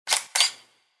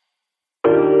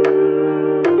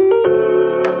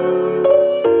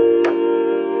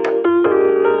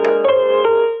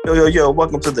Yo,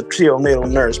 welcome to the Chill Natal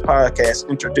Nerds podcast.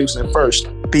 Introducing first,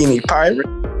 Beanie Pirate.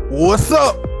 What's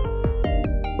up?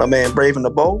 My man Brave in the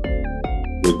Bowl.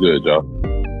 What's good, y'all?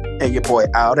 And your boy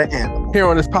Outer Animal. Here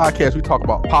on this podcast, we talk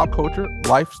about pop culture,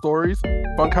 life stories,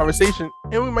 fun conversation,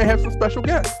 and we may have some special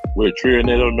guests. We're Trio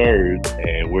Natal Nerds,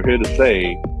 and we're here to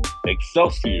say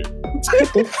Excelsior.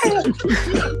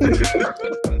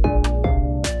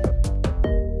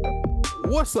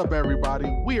 What's up,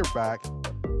 everybody? We are back.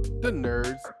 The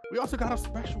Nerds. We also got a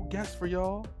special guest for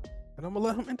y'all, and I'm going to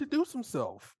let him introduce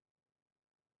himself.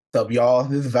 What's up, y'all?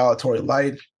 This is Valatory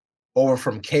Light over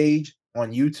from Cage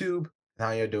on YouTube.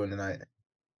 How you doing tonight?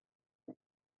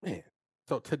 Man,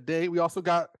 so today we also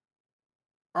got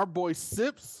our boy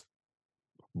Sips.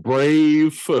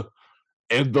 Brave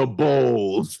and the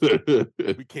Bulls.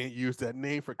 We can't use that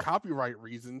name for copyright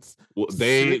reasons. Well,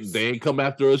 they ain't come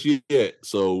after us yet,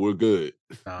 so we're good.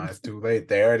 Nah, it's too late.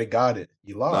 They already got it.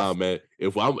 You lost. Nah, man.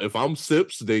 If I'm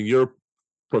Sips, then you're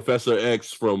Professor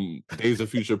X from Days of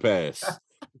Future Past.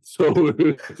 So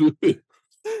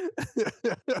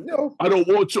No. I don't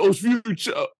want your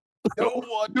future. No.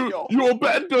 You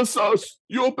abandoned us.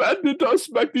 You abandoned us,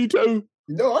 Magneto.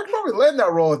 No, I can probably land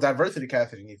that role as diversity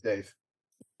casting these days.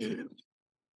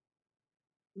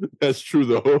 That's true,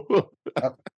 though.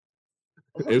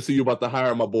 MC, you about to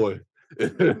hire my boy.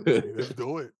 Let's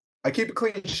do it. I keep it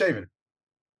clean shaven.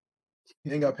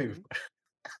 You ain't got to pay me.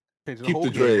 Keep the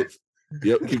dreads.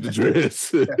 Yep, keep the dreads.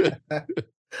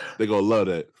 They're going to love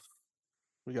that.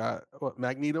 We got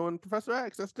Magneto and Professor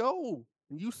X. Let's go.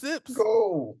 And you Sips.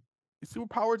 Go. Your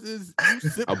superpowers is you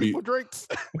sip people drinks.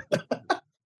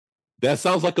 That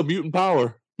sounds like a mutant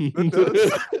power.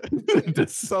 That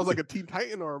sounds like a Teen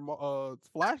Titan or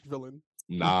Flash villain.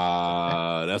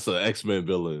 Nah, that's an X-Men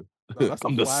villain. No,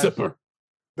 I'm the sipper.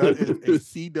 That is a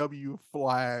CW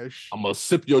Flash. I'm gonna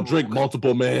sip your drink,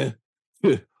 multiple man.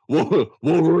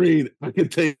 Wolverine, I can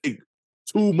take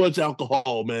too much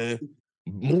alcohol, man.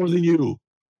 More than you.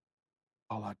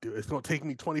 All I do, it's gonna take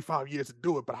me 25 years to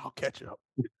do it, but I'll catch up.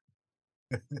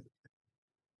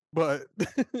 But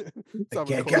I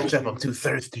can't catch up. I'm too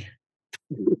thirsty.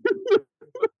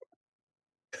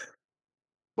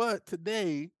 But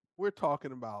today we're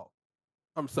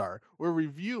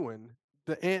reviewing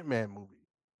the Ant-Man movie.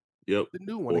 Yep. The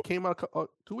new one. It came out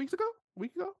 2 weeks ago? A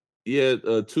week ago? Yeah,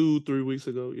 2-3 weeks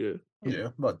ago. Yeah. Yeah,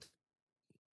 but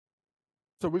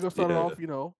so we're gonna start off,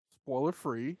 spoiler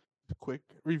free, quick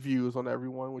reviews on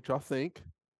everyone, what y'all think.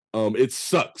 It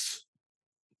sucks.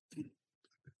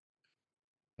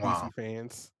 wow. DC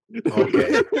fans.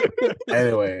 Okay.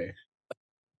 Anyway,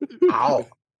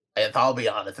 I'll be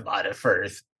honest about it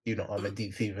first. I'm a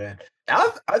DC fan.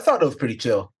 I thought it was pretty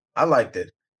chill. I liked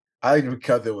it. I liked it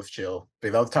because it was chill.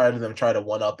 Because I was tired of them trying to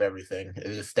one up everything. It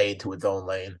just stayed to its own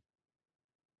lane.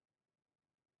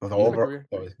 In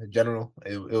general,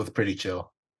 it was pretty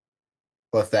chill.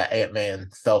 Plus that Ant-Man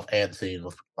self-ant scene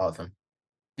was awesome.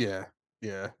 Yeah.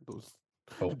 Those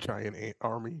giant ant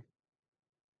army.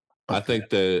 I think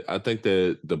that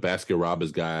the Baskin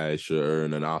Robbins guy should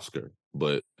earn an Oscar,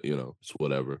 but it's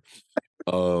whatever.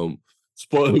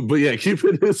 But yeah,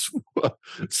 keeping this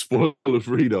spoiler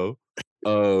free though.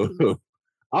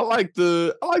 I like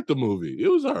the movie. It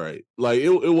was all right. Like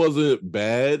it wasn't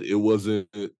bad. It wasn't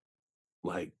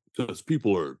like because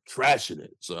people are trashing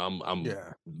it. So I'm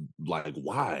like,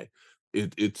 why?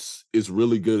 It's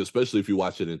really good, especially if you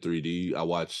watch it in 3D. I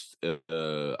watched it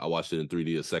in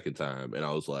 3D a second time, and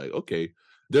I was like, okay,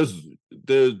 there's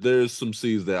some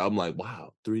scenes that I'm like,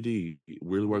 wow, 3D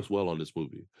really works well on this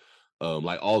movie.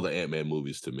 Like all the Ant-Man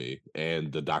movies to me,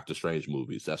 and the Doctor Strange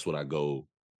movies. That's what I go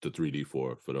to 3D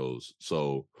for those.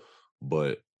 So,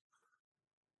 but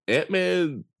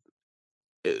Ant-Man,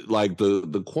 like the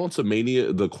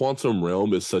Quantumania, the quantum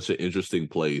realm is such an interesting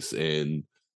place, and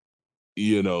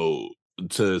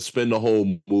to spend the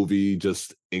whole movie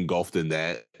just engulfed in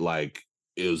that, like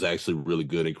it was actually really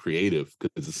good and creative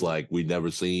because it's like we'd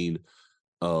never seen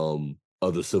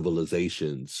other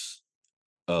civilizations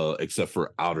except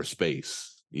for outer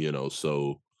space,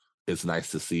 so it's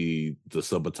nice to see the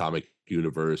subatomic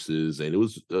universes, and it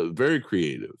was very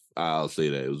creative. I'll say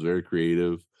that it was very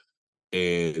creative,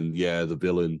 and yeah, the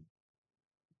villain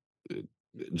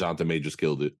Jonathan Majors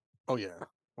killed it. Oh yeah,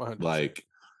 100%. Like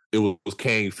it was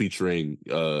Kang featuring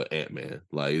Ant-Man.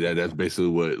 Like that's basically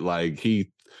what, like he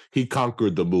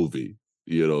conquered the movie,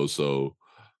 so.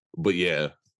 But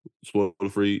yeah, spoiler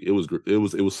free, it was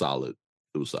solid.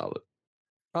 It was solid.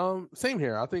 Same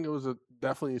here. I think it was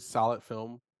definitely a solid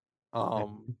film.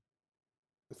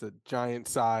 It's a giant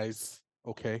size.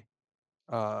 Okay.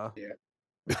 Yeah.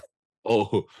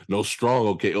 Oh, no, strong.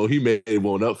 Okay. Oh, he made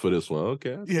one up for this one.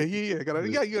 Okay. Yeah. Got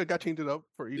to change it up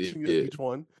for Yeah. each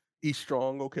one. Each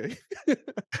strong. Okay.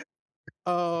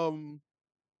 um,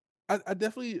 I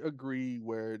definitely agree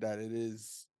where that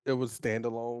it was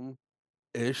standalone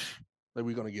ish. Like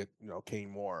we're gonna get Kane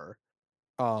more.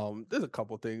 There's a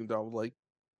couple things that I was like,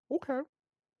 okay,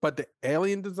 but the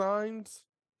alien designs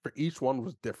for each one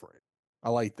was different. I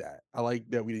like that. I like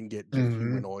that we didn't get just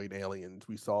humanoid aliens.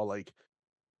 We saw like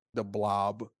the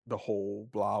blob. The whole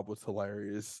blob was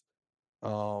hilarious.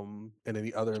 And then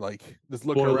the other like just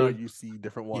looking Spoiler. around, you see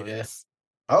different Yeah. ones.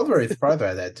 I was very surprised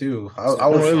by that too. I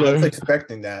Spoiler. was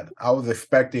expecting that. I was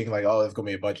expecting like, oh, there's gonna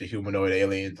be a bunch of humanoid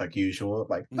aliens like usual.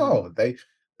 Like, no, they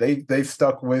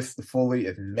stuck with fully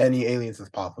as many aliens as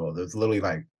possible. There's only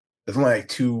like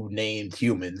 2 named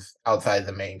humans outside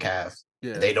the main cast.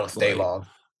 And they Yeah, don't stay Like,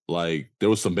 long. there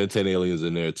was some Ben 10 aliens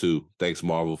in there too. Thanks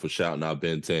Marvel for shouting out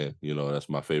Ben 10. You know, that's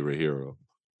my favorite hero.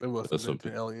 there was some That's Ben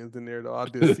some 10 aliens in there though. I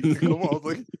did see some of them. I was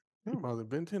like, damn, I was like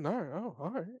Ben 10. All right,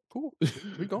 all right, cool.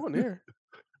 We going there.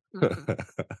 All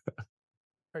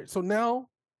right, so now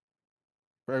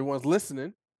for everyone's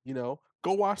listening, go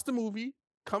watch the movie,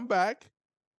 come back,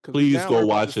 because Please now we're go about to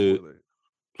watch it. spoil it.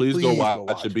 Please go Please go watch it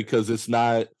watch it. because it's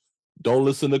not. Don't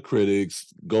listen to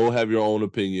critics. Go have your own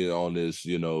opinion on this.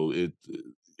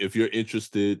 If you're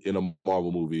interested in a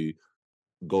Marvel movie,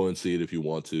 go and see it if you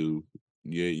want to.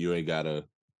 You ain't gotta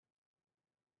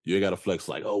flex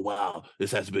like, oh wow,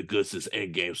 this has been good since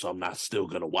Endgame, so I'm not still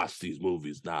gonna watch these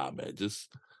movies. Nah, man, just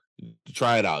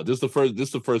try it out. This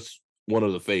is the first one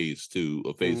of the phase 2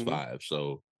 of phase 5.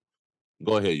 So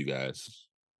go ahead, you guys.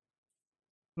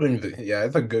 Yeah,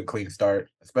 it's a good clean start,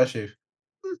 especially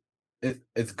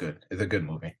it's good. It's a good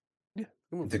movie. Yeah,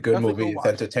 good It's a movie. good Definitely go movie. It's watch it.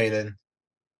 entertaining.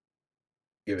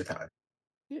 Give it time.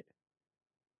 Yeah.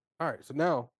 All right, so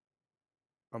now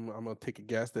I'm gonna take a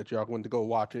guess that y'all going to go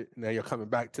watch it. Now you're coming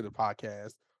back to the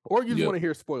podcast, or you just want Yep. to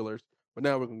hear spoilers. But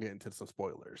now we're gonna get into some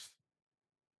spoilers.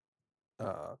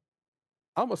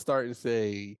 I'm gonna start and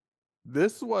say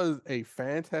this was a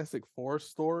Fantastic Four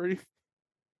story.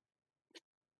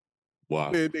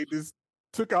 Wow. And they just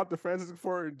took out the Fantastic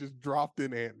Four and just dropped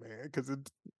in Ant-Man because it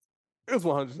was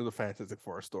 100% the Fantastic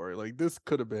Four story. Like this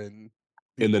could have been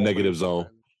In the negative ultimate zone.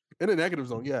 villain. In the negative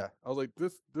zone. Yeah, I was like,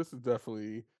 this is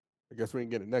definitely. I guess we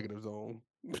didn't get a negative zone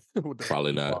with the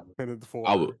Probably not. Fantastic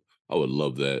I would Four. I would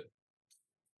love that.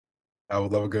 I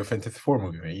would love a good Fantastic Four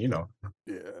movie, man.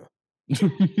 Yeah,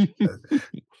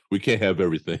 We can't have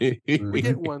everything. we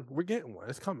get one. We're getting one.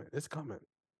 It's coming. It's coming.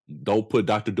 Don't put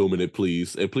Dr. Doom in it,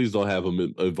 please, and please don't have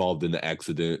him involved in the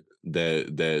accident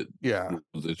that. Yeah,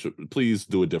 Please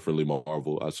do it differently,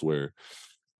 Marvel. I swear.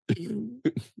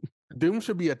 Doom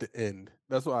should be at the end.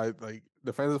 That's why like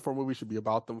the Fantastic Four movie should be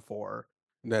about them four,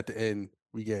 and at the end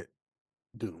we get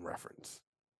Doom reference.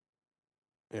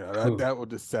 That will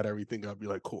just set everything up. Be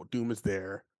like, cool, Doom is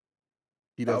there.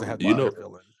 He doesn't have to be their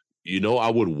villain. I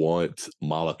would want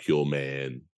Molecule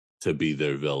Man to be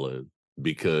their villain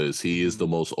because he is the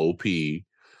most OP and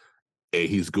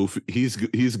he's goofy. He's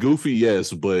goofy,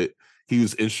 yes, but he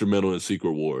was instrumental in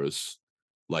Secret Wars,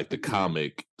 like the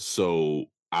comic. So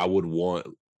I would want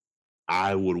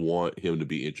him to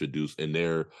be introduced, and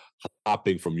they're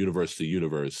hopping from universe to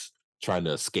universe, trying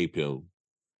to escape him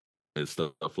and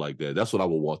stuff like that. That's what I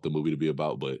would want the movie to be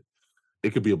about, but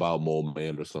it could be about Mole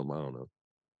Man or something. I don't know.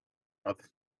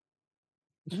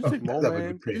 Did you say Mole That would be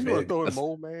Man? pretty You want to big. throw in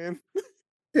Mole Man?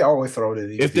 Yeah, always throw it in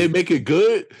these. If they make it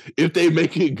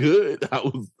good,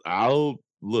 I'll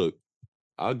look.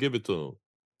 I'll give it to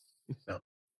them. No.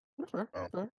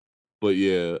 Okay. But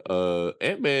yeah,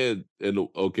 Ant-Man and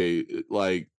okay,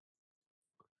 like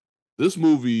this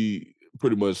movie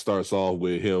pretty much starts off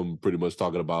with him pretty much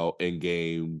talking about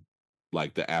Endgame,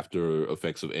 like the after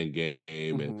effects of Endgame,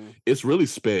 and it's really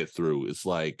sped through. It's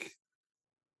like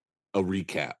a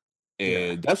recap.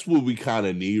 And that's what we kind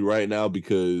of need right now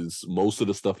because most of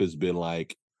the stuff has been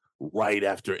like right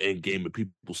after Endgame and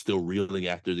people still reeling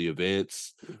after the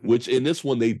events, which in this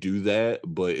one they do that,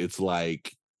 but it's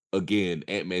like, again,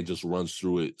 Ant-Man just runs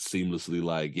through it seamlessly.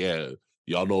 Like, yeah,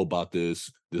 y'all know about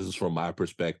this. This is from my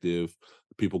perspective.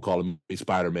 People calling me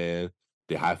Spider-Man.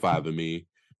 They high-fiving me.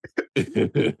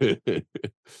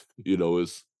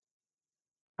 It's.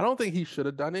 I don't think he should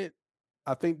have done it.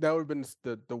 I think that would have been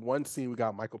the one scene we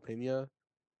got Michael Pena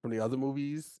from the other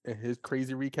movies and his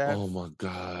crazy recaps. Oh my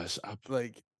gosh.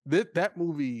 Like that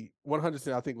movie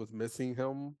 100% I think was missing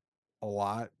him a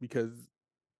lot because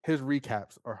his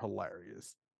recaps are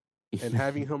hilarious. And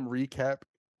having him recap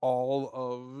all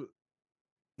of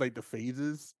like the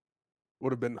phases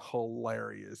would have been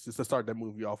hilarious just to start that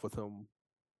movie off with him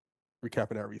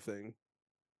recapping everything.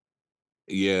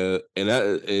 Yeah,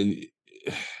 and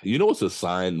you know what's a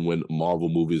sign when Marvel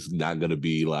movies not gonna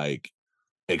be like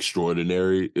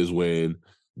extraordinary is when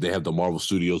they have the Marvel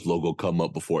Studios logo come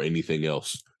up before anything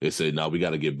else. They say, "No, we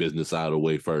got to get business out of the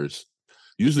way first."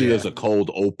 Usually, Yeah, there's a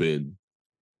cold open,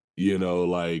 you know,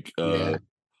 yeah,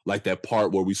 like that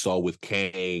part where we saw with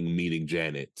Kang meeting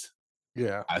Janet.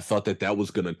 Yeah. I thought that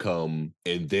was gonna come,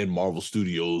 and then Marvel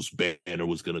Studios banner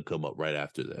was gonna come up right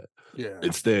after that. Yeah.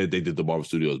 Instead, they did the Marvel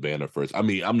Studios banner first. I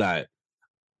mean, I'm not.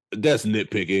 That's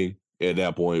nitpicking at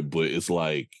that point, but it's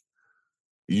like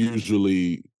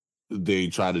usually they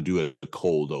try to do a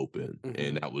cold open,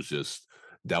 and Mhm. that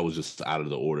was just out of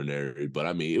the ordinary. But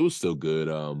I mean, it was still good.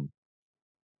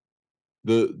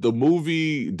 The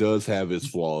movie does have its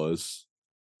flaws.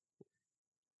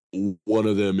 One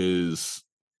of them is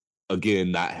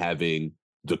again not having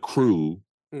the crew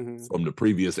Mhm. from the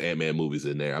previous Ant-Man movies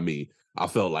in there. I mean, I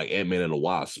felt like Ant-Man and the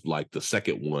Wasp, like the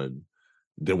second one,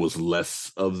 there was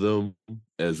less of them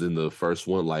as in the first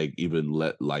one, like even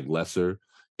like lesser.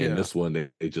 And Yeah. this one,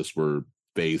 they just were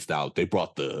phased out. They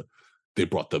brought the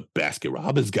Basket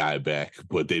Robbins guy back,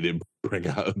 but they didn't bring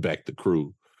out back the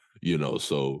crew, you know.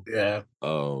 So yeah.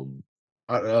 um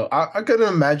I don't know. I couldn't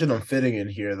imagine them fitting in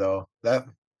here though. That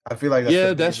I feel like that's the yeah,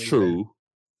 main that's reason. true.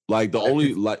 Like the Like,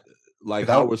 only 'cause- like 'cause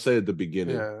Howard said at the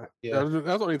beginning, Yeah. yeah,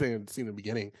 That's the only thing I've seen in the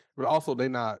beginning. But also they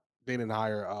didn't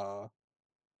hire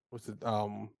what's it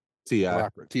the T.I.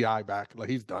 rapper T.I. back. Like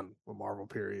he's done with Marvel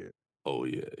period. Oh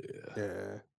yeah, yeah.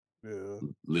 Yeah. Yeah.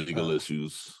 Legal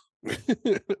issues.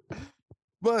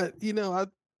 But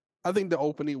I think the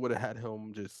opening would have had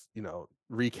him just,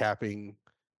 recapping,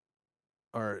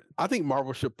 or I think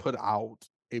Marvel should put out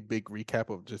a big recap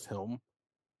of just him.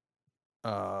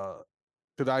 Because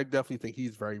I definitely think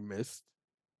he's very missed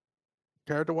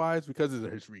character wise because of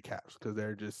his recaps, because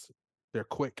they're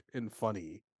quick and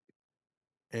funny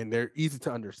and they're easy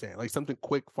to understand. Like something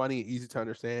quick, funny, easy to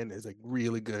understand is like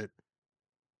really good,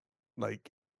 like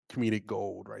comedic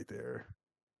gold right there.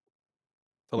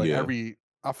 So like Yeah.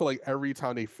 I feel like every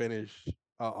time they finish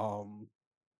a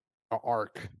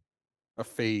arc, a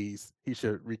phase, he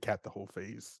should recap the whole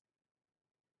phase.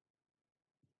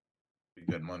 be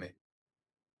good money.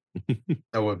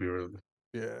 That would be really good.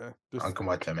 Yeah, I just can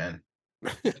watch that man.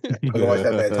 I can watch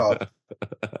that man talk.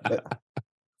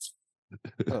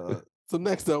 so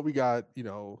next up we got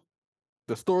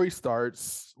the story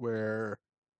starts where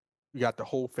we got the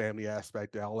whole family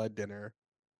aspect. They're all at dinner.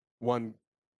 One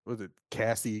was it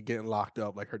Cassie getting locked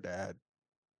up like her dad.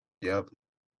 Yep.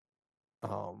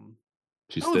 Um,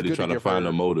 She's that was steady good to trying to give find a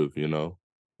her. motive, you know.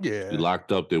 She Yeah,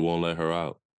 locked up, they won't let her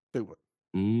out. they would.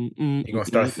 You gonna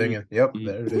start singing. Yep,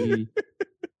 there it is.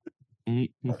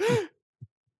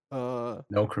 uh,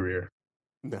 No career.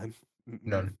 none.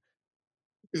 None.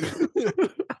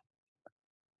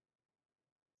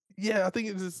 Yeah, I think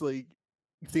it's just like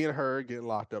seeing her getting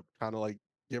locked up, kind of like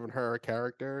giving her a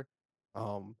character.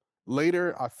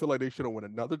 Later, I feel like they should have went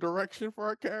another direction for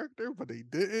our character, but they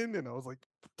didn't, and I was like,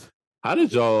 How "Put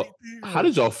did it right y'all how there."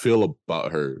 did y'all feel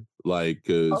about her? Like,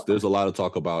 cause Uh, there's a lot of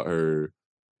talk about her,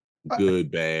 I,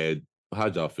 good, bad.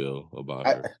 How'd y'all feel about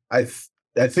I, her? I,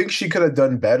 I think she could have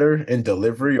done better in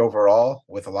delivery overall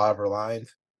with a lot of her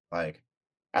lines. Like,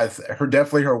 as her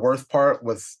definitely her worst part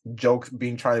was jokes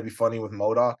being trying to be funny with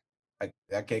Modoc. Like,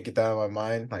 I can't get that out of my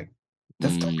mind. Like,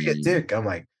 just don't be a Mm, dick. I'm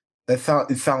like, it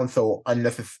sounds so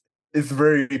unnecessary.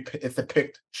 It's a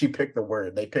picked. She picked the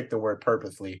word. They picked the word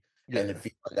purposely, and it Yeah,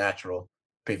 feels unnatural.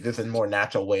 Because this is a more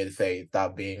natural way to say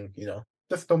stop being.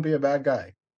 Just don't be a bad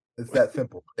guy. It's that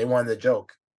simple. They wanted a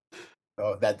joke.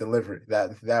 Oh, that delivery,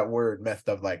 that word messed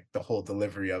up like the whole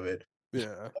delivery of it.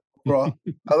 yeah, Bro,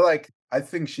 I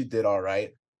think she did all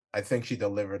right. I think she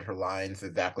delivered her lines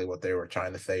exactly what they were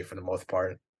trying to say for the most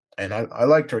part. And I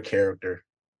liked her character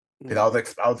because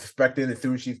mm, I was expecting as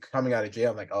soon as she's coming out of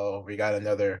jail, I'm like, oh, we got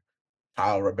another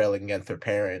child rebelling against her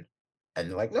parent.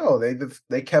 And like, no,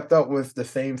 they kept up with the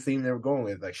same theme they were going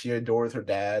with. Like she adores her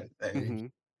dad and hmm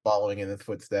following in his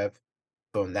footsteps.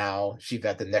 So now she's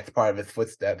at the next part of his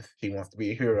footsteps. She wants to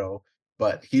be a hero,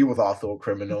 but he was also a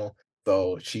criminal.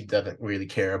 So she doesn't really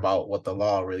care about what the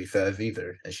law really says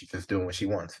either. And she's just doing what she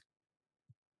wants.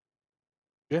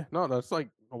 yeah. No, that's like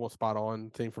almost spot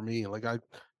on. Same for me. Like I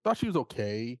thought she was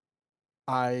okay.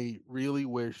 I really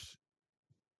wish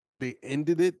they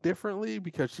ended it differently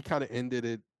because she kind of ended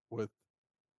it with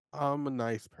 "I'm a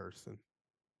nice person,"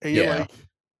 and you're Yeah, like,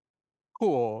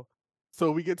 "Cool."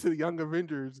 So we get to the Young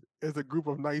Avengers as a group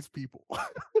of nice people.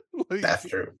 that's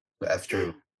Like true. That's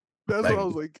true. that's what I Like,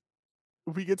 was like.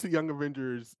 If we get to Young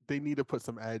Avengers, they need to put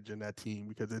some edge in that team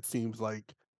because it seems like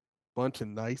a bunch of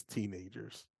nice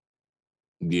teenagers.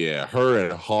 yeah, her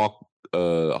and Hawk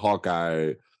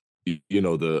Hawkeye,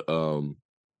 the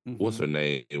what's her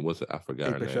Mhm. name? I forgot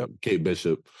Kate her Bishop. name. Kate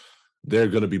Bishop. They're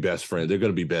gonna be best friends. They're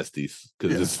gonna be besties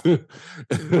because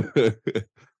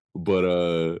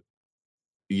but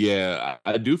yeah,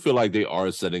 I do feel like they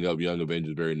are setting up Young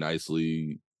Avengers very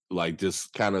nicely, like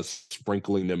just kind of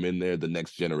sprinkling them in there, the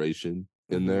next generation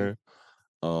in Mhm. there.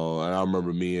 And I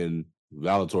remember me and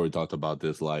Valatori talked about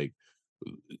this, like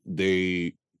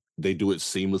they they do it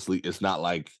seamlessly. It's not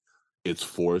like it's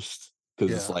forced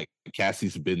because it's Yeah. like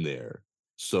Cassie's been there.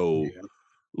 So Yeah.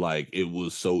 like it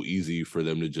was so easy for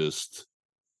them to just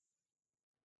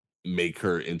make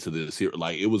her into this hero.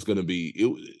 Like it was gonna be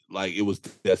like it was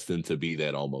destined to be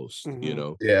that almost,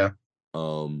 Mhm. Yeah.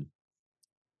 Um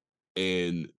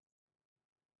and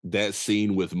that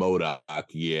scene with Modoc,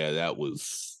 yeah, that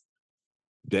was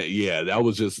that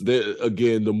was just that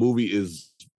again, the movie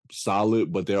is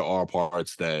solid, but there are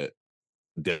parts that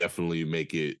definitely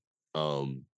make it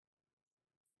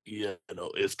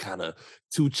it's kind of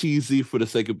too cheesy for the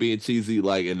sake of being cheesy.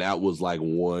 Like, and that was like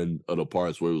one of the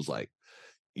parts where it was like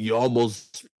you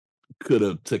almost could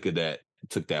have took that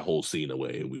whole scene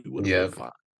away and we would have been Yep.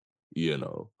 fine, you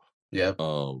know. Yep.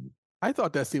 I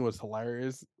thought that scene was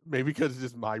hilarious. Maybe because it's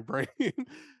just my brain.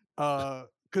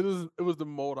 Because it was the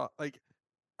mode. Like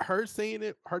her saying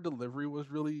it, her delivery was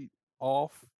really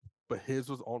off, but his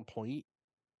was on point.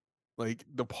 Like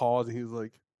the pause, and he was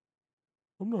like,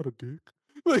 "I'm not a dick."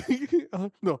 Like,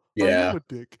 no, I am Yeah. a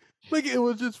dick. Like it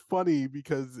was just funny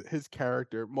because his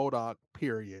character, Modoc,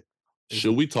 period, is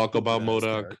Should a we talk stupid about ass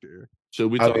Modoc? character. Should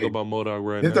we I talk mean, about Modoc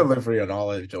right his now? delivery on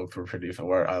all his jokes were pretty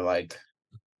what I liked.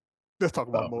 Let's talk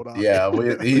about So, Modoc. yeah,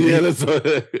 Yeah, that's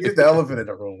he's the elephant in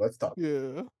the room. Let's talk.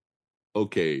 Yeah.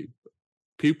 okay.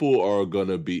 People are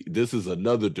gonna be this is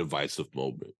another divisive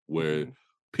moment where Mhm.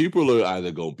 people are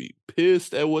either gonna be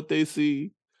pissed at what they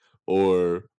see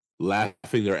or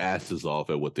laughing their asses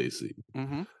off at what they see.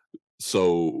 Mhm.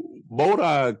 So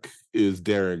Modoc is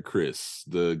Darren Chris,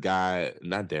 the guy,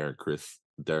 not Darren Chris,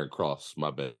 Darren Cross,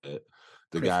 my bad.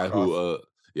 The guy who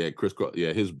Crisscross. Chris Cross,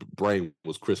 yeah, his brain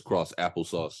was crisscross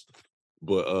applesauce.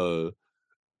 But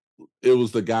it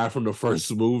was the guy from the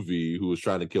first movie who was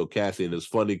trying to kill Cassie, and it's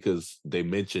funny because they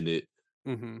mentioned it.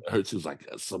 Mhm. She was like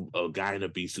a guy in a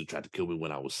beast who tried to kill me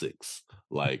when I was 6.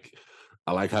 Like,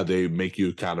 I like how they make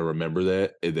you kind of remember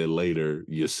that, and then later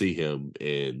you see him.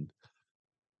 And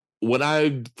when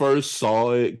I first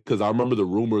saw it, because I remember the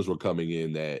rumors were coming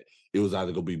in that it was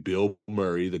either gonna be Bill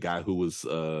Murray, the guy who was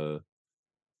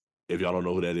if y'all don't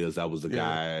know who that is, that was the Yeah.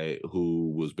 guy who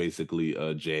was basically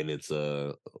Janet's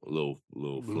little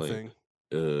Blue fling.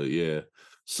 thing. Yeah.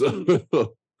 So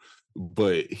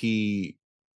but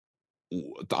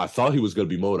I thought he was gonna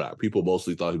be Modoc. People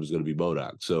mostly thought he was gonna be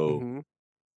Modoc. So Mhm.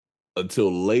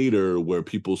 until later where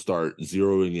people start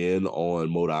zeroing in on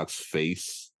Modoc's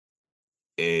face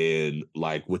and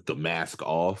like with the mask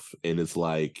off, and it's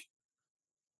like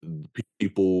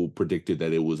people predicted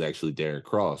that it was actually Darren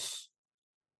Cross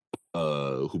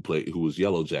who was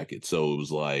Yellow Jacket. So it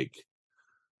was like,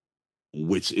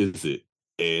 which is it?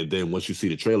 And then once you see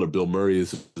the trailer, Bill Murray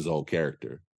is his own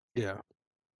character. Yeah.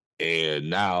 And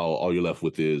now all you're left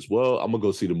with is, well, I'm gonna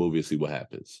go see the movie and see what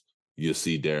happens. You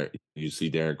see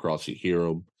Darren Cross, you hear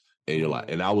him, and you're like,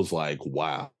 Mhm. and I was like,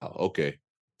 wow, okay,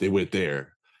 they went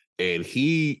there. And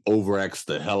he overacts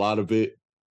the hell out of it,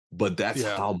 but that's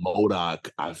Yeah. how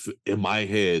Modoc, in my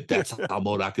head, that's how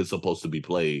Modoc is supposed to be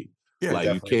played. Yeah. Like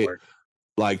you Definitely can't, worked.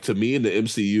 like to me in the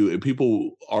MCU, and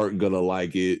people aren't gonna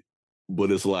like it,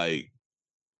 but it's like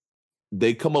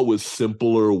they come up with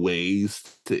simpler ways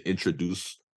to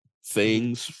introduce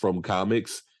things from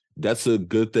comics. That's a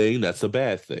good thing. That's a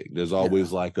bad thing. There's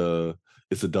always like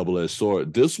it's a double-edged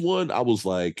sword. This one, I was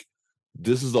like,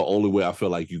 this is the only way I feel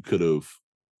like you could have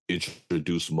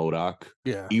introduced Modoc,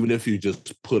 Yeah. even if you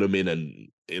just put him in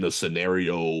a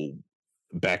scenario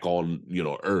back on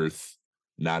Earth,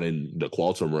 not in the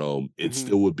quantum realm. It Mhm.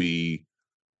 still would be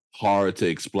hard to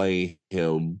explain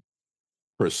him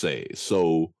per se.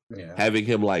 So Yeah. having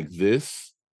him like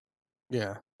this,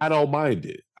 Yeah. I don't mind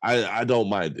it. I don't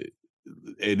mind it.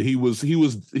 And he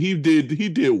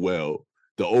did well.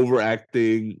 The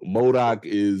overacting, Modoc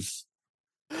is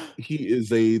he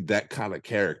is a that kind of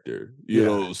character,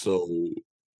 Yeah. so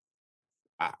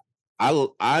I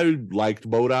I liked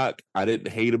Modoc. I didn't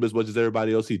hate him as much as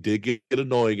everybody else. He did get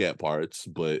annoying at parts,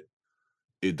 but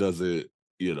it doesn't,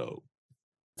 you know,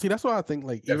 See, that's why I think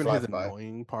like It even his flies by.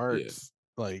 annoying yeah. parts,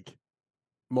 like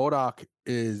Modoc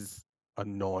is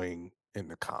annoying in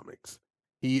the comics.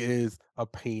 He is a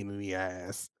pain in the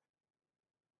ass.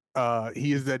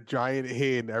 He is that giant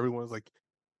head, and everyone's like,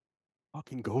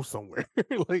 fucking go somewhere.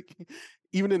 Like,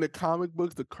 even in the comic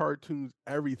books, the cartoons,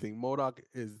 everything, MODOK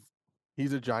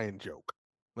he's a giant joke.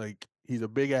 Like, he's a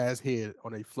big ass head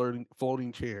on a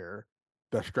floating chair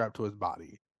that's strapped to his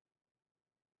body.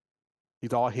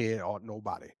 He's all head, all no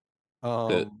body.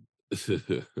 And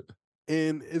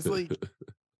it's like,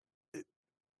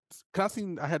 cause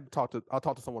I talked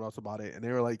to someone else about it, and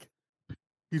they were like,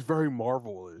 he's very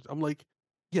Marvel-ish. I'm like,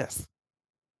 yes,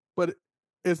 but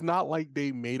it's not like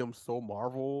they made him so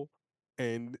Marvel,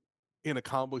 and in the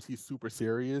comic books he's super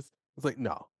serious. It's like,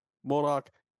 no, MODOK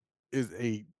is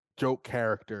a joke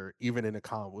character even in the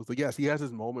comic books. Like, yes, he has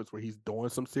his moments where he's doing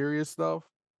some serious stuff,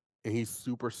 and he's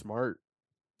super smart,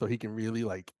 so he can really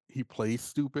like he plays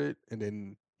stupid, and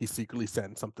then he's secretly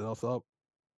setting something else up.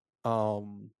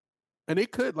 And they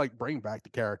could like bring back the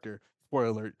character. Spoiler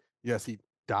alert: yes, he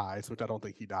dies, which I don't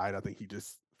think he died. I think he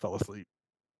just fell asleep.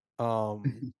 I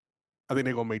think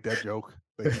they're gonna make that joke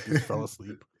that he just fell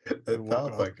asleep It and woke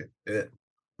sounds up. like it.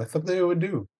 That's something they would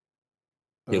do.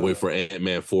 Can't wait for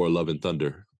Ant-Man 4: Love and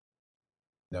Thunder.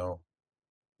 No,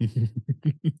 Probably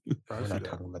we're see not that.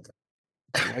 talking about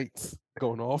that. Lights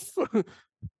going off.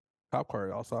 Cop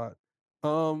car outside.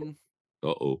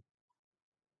 Uh-oh.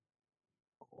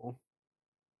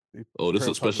 They Oh, this is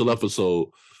a turn something special easy. episode.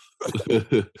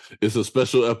 It's a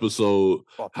special episode.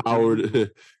 About to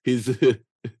Howard, he's at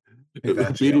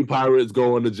Beady jail. Pirates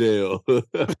going to jail.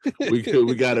 we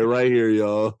got it right here,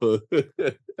 y'all.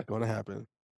 Gonna happen.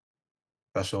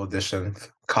 Special edition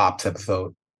cops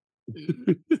episode.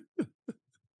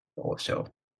 Whole show.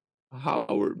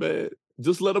 Howard, man,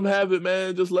 just let him have it,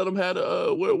 man. Just let him have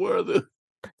the where are the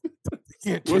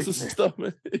Can't where's take the me. stuff,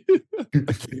 man?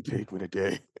 I can't take me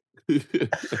today.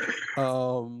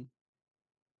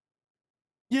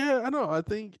 Yeah, I know. I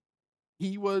think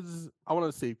he was. I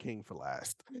want to save King for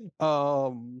last.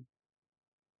 MODOK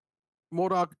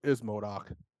is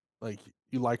MODOK. Like,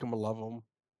 you like him or love him.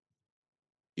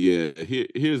 Yeah,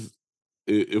 here's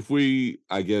if we,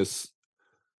 I guess,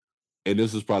 and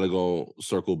this is probably gonna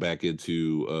circle back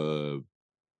into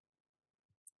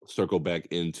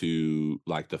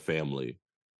like the family.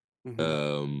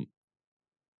 Mhm.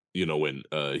 You know, when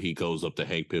he goes up to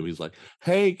Hank Pym, he's like,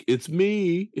 Hank, it's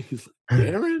me. He's like,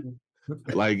 Darren?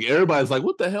 Like, everybody's like,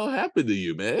 what the hell happened to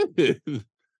you, man?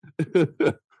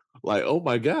 Like, oh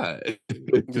my God.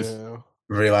 Just, Yeah.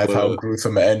 Realize how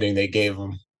gruesome an ending they gave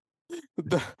him.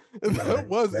 That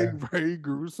was a very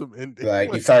gruesome ending.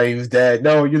 Like, he's sorry he was dead.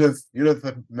 No, you just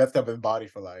messed up his body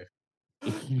for life.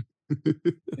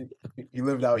 He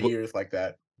lived out years like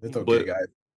that. It's okay, guys.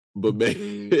 But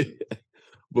man,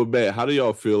 but man, how do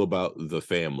y'all feel about the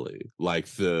family? Like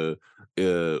the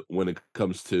when it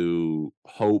comes to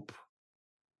Hope,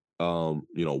 you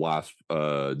know, Wasp,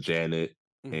 Janet,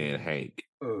 and Hank.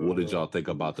 What did y'all think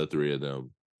about the three of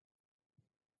them?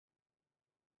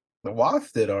 The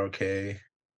Wasp did okay.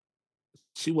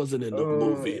 She wasn't in the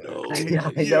movie though. Yeah,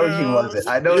 I know she wasn't.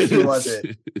 I know she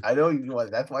wasn't. I know she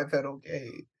wasn't. That's why I said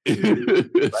okay.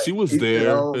 Like, she was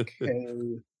there. Okay.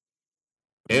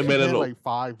 And She man, had like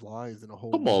 5 lines in the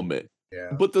whole come movie. on, man.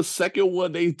 Yeah. But the second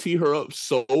one, they tee her up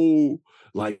so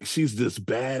like she's this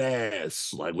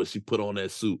badass. Like when she put on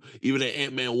that suit. Even in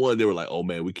Ant-Man 1, they were like, oh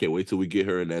man, we can't wait till we get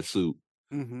her in that suit.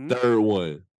 Third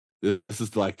one, this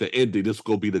is like the ending. This is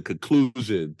gonna be the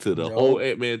conclusion to the whole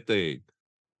Ant-Man thing.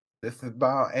 This is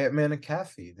about Ant-Man and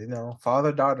Cassie, you know,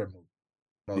 father-daughter movie.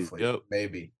 Mostly. Yep.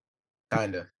 Maybe.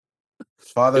 Kinda.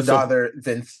 Father-daughter,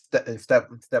 then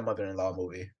stepmother-in-law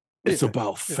movie. It's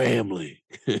about family.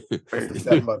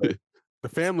 Stepmother. The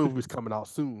family movie's coming out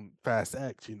soon. Fast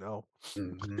X, you know.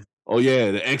 Oh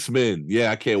yeah, the X-Men. Yeah,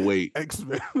 I can't wait.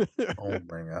 X-Men. Oh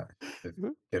my God. Just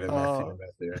get in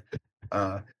there.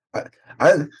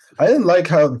 I didn't like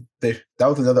how that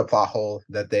was another plot hole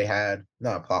that they had.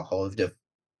 Not a plot hole, it's just,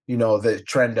 you know, the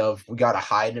trend of we gotta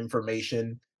hide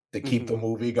information to keep the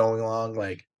movie going along.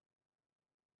 Like,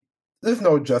 there's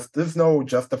no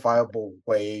justifiable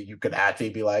way you could actually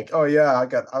be like, oh yeah,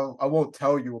 I won't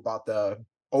tell you about the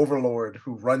overlord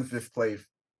who runs this place.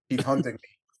 He's hunting me.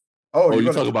 Oh,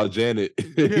 you talk about Janet.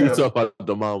 You talk about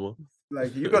the mama.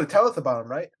 Like, you're gonna tell us about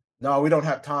him, right? No, we don't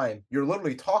have time. You're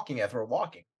literally talking as we're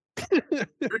walking.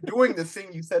 You're doing the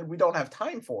thing you said we don't have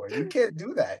time for. You can't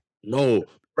do that. No,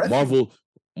 Marvel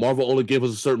only gave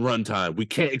us a certain runtime. We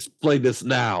can't explain this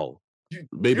now.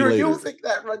 Maybe you're later. Using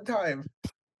that runtime.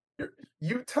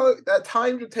 You tell that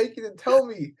time you're taking to tell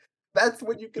me. That's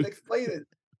when you can explain it.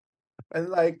 And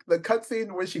like the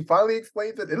cutscene when she finally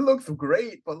explains it, it looks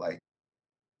great, but like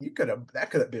that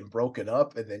could have been broken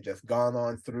up and then just gone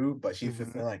on through. But she's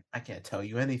just like, I can't tell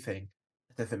you anything.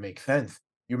 It doesn't make sense.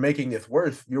 you're making this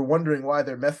worse. You're wondering why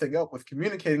they're messing up with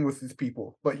communicating with these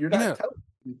people, but you're not telling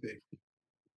anything.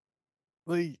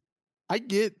 Like, I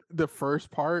get the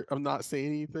first part of not saying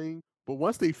anything, but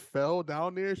once they fell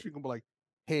down there, she can be like,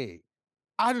 "Hey,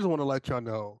 I just want to let y'all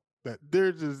know that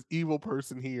there's this evil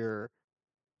person here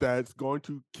that's going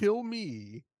to kill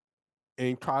me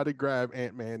and try to grab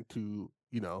Ant-Man to,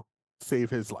 save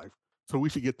his life. So we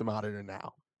should get them out of there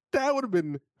now." That would have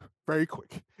been very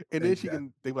quick. And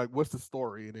then they're like, "What's the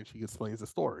story?" And then she explains the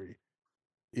story.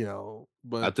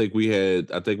 But I think we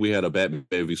had a Batman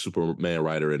v Superman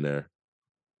writer in there.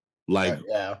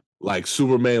 Like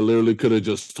Superman literally could have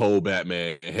just told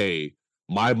Batman, "Hey,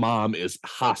 my mom is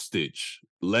hostage.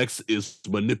 Lex is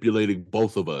manipulating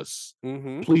both of us.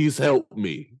 Please help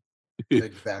me."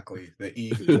 Exactly. The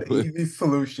easy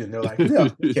solution. They're like, "No,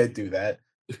 we can't do that.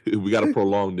 We got to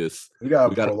prolong this. We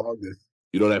gotta prolong this."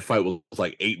 That fight was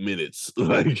like 8 minutes,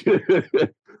 like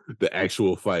the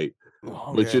actual fight.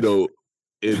 But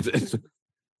it's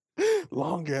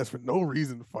long ass for no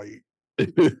reason to fight.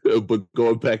 But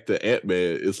going back to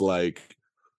Ant-Man, it's like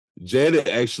Janet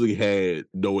actually had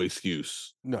no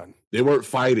excuse. None. They weren't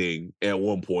fighting at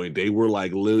one point. They were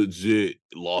like legit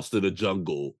lost in a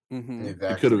jungle. Exactly.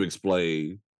 He could have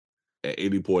explained at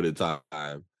any point in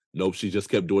time. Nope, she just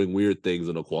kept doing weird things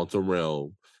in the quantum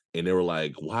realm. And they were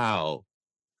like, "Wow,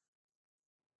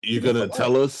 you're gonna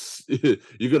tell us?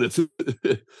 You're gonna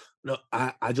no,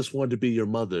 I just wanted to be your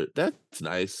mother. That's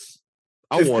nice.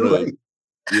 I want to,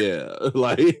 yeah,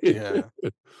 like, yeah.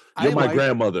 You're my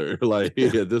grandmother." Like,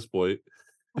 at this point,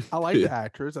 I like the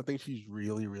actress. I think she's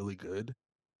really, really good.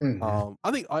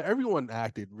 I think everyone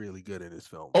acted really good in this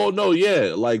film. Oh no,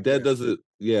 yeah, like that doesn't.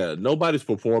 Yeah, nobody's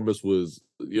performance was.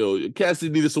 Cassie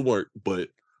needed some work, but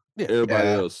everybody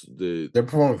else did. Their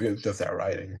performance is just that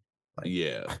writing.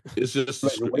 Yeah, it's just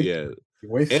like, and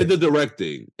the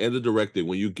directing.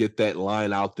 When you get that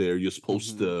line out there, you're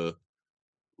supposed to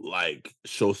like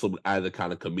show some either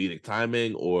kind of comedic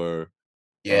timing or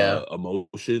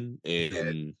emotion,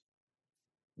 and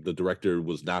the director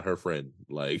was not her friend.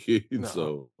 Like,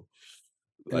 so.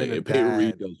 Like, and Peyton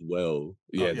Reed does well.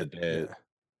 Yeah, the dad. Yeah.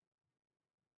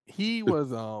 He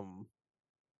was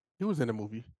in the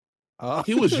movie.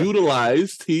 He was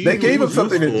utilized. They gave him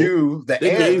something to do. The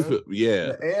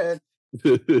ant.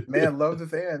 Man loves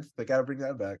his ants. They got to bring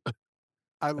that back.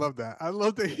 I love that. I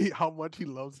love that how much he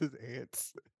loves his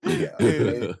ants. Yeah,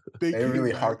 they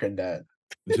really harkened that.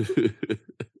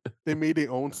 They made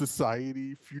their own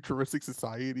society, futuristic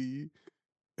society,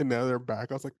 and now they're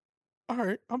back. I was like, all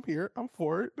right, I'm here. I'm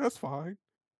for it. That's fine.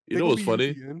 You know what's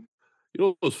funny?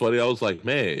 I was like,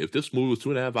 man, if this movie was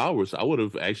 2.5 hours, I would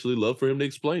have actually loved for him to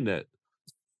explain that.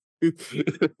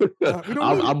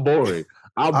 I'm boring.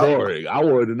 I'm boring. I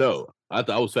wanted to know. I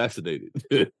thought I was fascinated.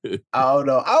 I don't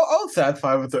know. I was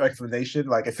satisfied with their explanation.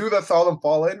 Like, as soon as I saw them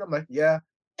fall in, I'm like, yeah,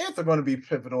 ants are going to be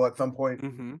pivotal at some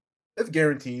point. It's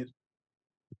guaranteed.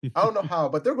 I don't know how,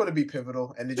 but they're going to be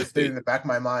pivotal. And they just stayed in the back of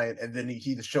my mind. And then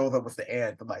he just shows up with the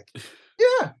ant. I'm like,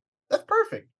 yeah, that's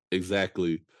perfect.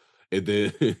 Exactly. And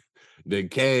then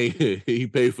Kang, he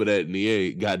paid for that, and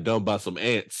he got done by some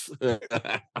ants.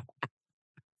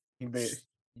 He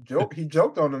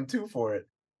joked on them too for it.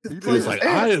 He was like,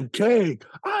 "I am Kang.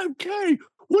 I'm Kang.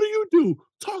 What do you do?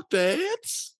 Talk to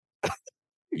ants?"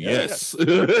 Yes.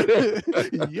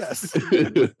 Yes.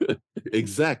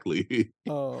 Exactly.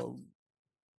 So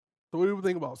what do you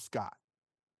think about Scott?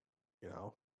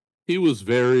 He was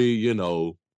very,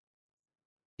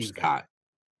 Scott.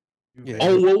 Yeah.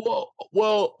 Oh,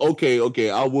 well, okay.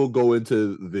 I will go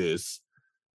into this.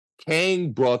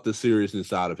 Kang brought the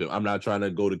seriousness out of him. I'm not trying to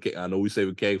go to Kang. I know we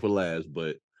saving Kang for last,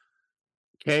 but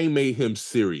Kang made him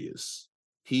serious.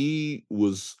 He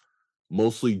was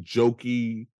mostly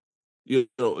jokey,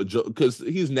 because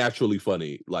he's naturally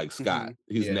funny, like Scott.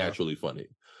 He's naturally funny.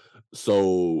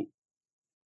 So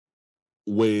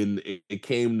when it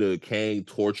came to Kang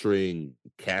torturing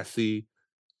Cassie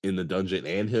in the dungeon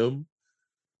and him,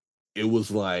 it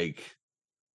was like,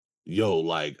 yo,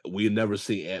 like, we had never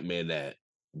seen Ant-Man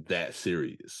that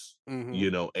serious,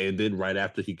 and then right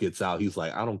after he gets out, he's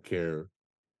like, I don't care.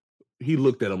 He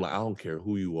looked at him like, I don't care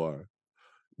who you are.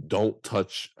 Don't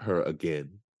touch her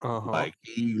again. Like,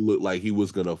 he looked like he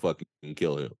was gonna fucking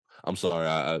kill him. I'm sorry,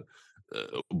 I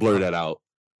blur that out.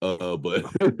 But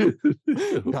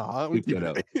nah, we keep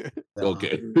it.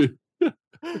 Okay.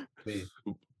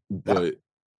 But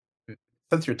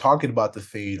since you're talking about the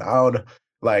scene, I don't know.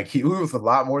 Like, he was a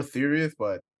lot more serious,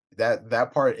 but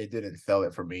that part, it didn't sell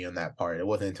it for me on that part. It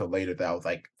wasn't until later that I was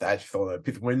like, that's so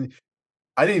when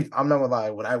I'm not gonna lie,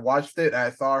 when I watched it and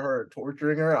I saw her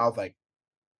torturing her, I was like,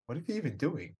 what is he even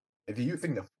doing? Is he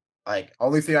using the Like,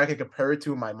 only thing I could compare it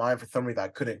to in my mind for some reason I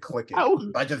couldn't click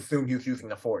it. I just assumed he was using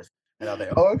the Force. And I was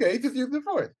like, oh, okay, he's just using the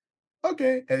Force.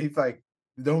 Okay. And he's like,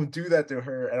 don't do that to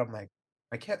her. And I'm like,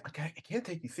 I can't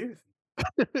take you seriously.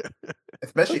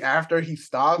 Especially after he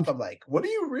stops, I'm like, what are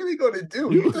you really gonna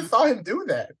do? You just saw him do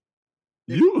that.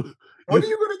 What are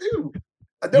you gonna do?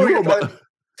 I know you're trying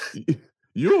to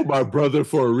You're my brother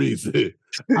for a reason.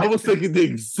 I was thinking the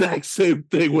exact same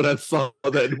thing when I saw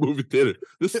that in the movie theater.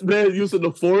 This man using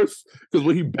the Force, because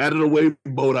when he batted away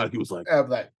Modok, he was like, I'm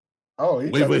like, oh, he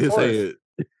wave got the his Force. hand.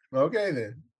 Okay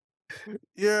then.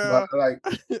 Yeah. But, like,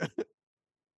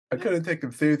 I couldn't take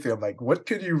him seriously. I'm like, what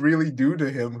could you really do to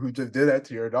him who just did that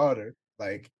to your daughter?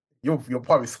 Like, you'll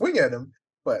probably swing at him,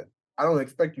 but I don't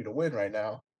expect you to win right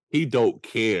now. He don't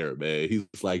care, man.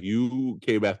 He's like, you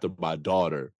came after my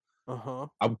daughter. Uh-huh.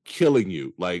 I'm killing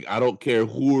you. Like, I don't care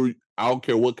I don't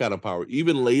care what kind of power.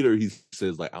 Even later, he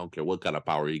says, like, I don't care what kind of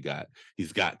power he got.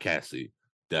 He's got Cassie.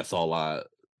 That's all I'm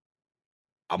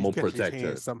gonna protect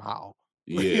her somehow.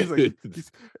 Yeah.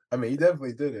 I mean, he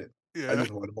definitely did it. Yeah. I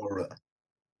just wanted more.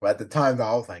 But at the time,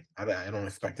 I was like, I don't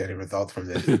expect any results from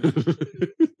this.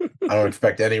 I don't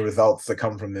expect any results to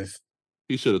come from this.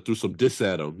 He should have threw some diss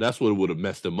at him. That's what would have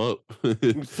messed him up.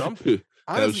 Something.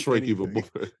 Have shrink even more.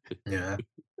 Yeah.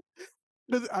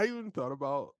 I even thought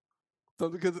about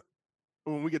something because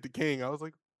when we get to King, I was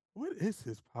like, what is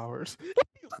his powers?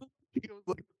 He was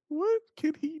like, what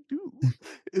can he do?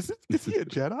 Is he a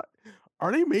Jedi?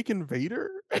 Are they making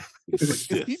Vader? Is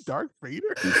he Darth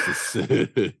Vader?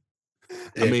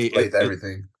 I mean,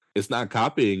 everything. It's not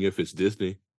copying if it's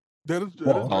Disney. That is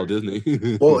all Disney.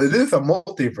 Well, it is a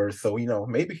multiverse, so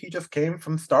maybe he just came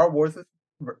from Star Wars.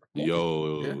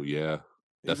 Yeah.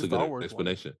 That's a good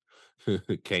explanation.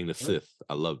 King the Sith.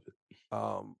 I love it.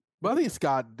 But I think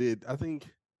Scott did. I think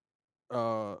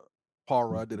Paul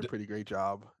Rudd did a pretty great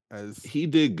job as he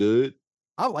did good.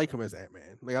 I like him as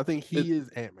Ant-Man. Like I think he is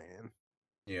Ant-Man.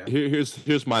 Yeah.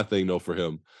 Here's my thing though for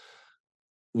him.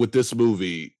 With this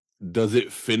movie, does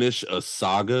it finish a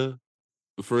saga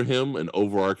for him, an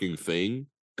overarching thing?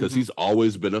 Because he's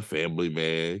always been a family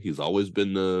man. He's always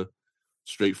been the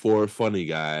straightforward, funny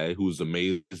guy who's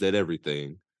amazed at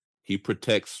everything. He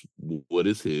protects what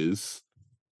is his.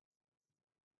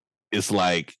 It's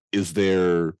like, was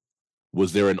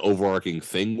there an overarching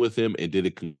thing with him, and did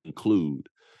it conclude?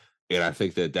 And I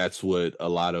think that's what a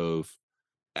lot of,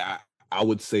 I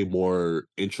would say, more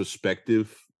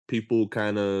introspective people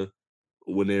kind of,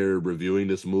 when they're reviewing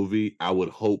this movie, I would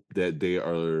hope that they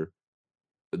are,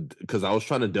 because I was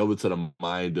trying to delve into the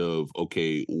mind of,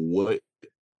 okay, what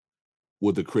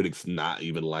would the critics not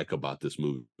even like about this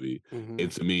movie?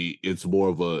 And to me, it's more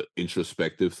of a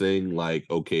introspective thing. Like,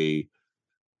 okay,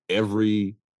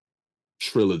 every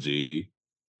trilogy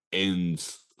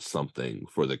ends something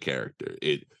for the character.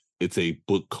 It's a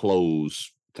book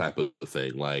close type of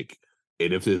thing. Like,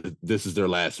 and if this is their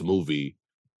last movie,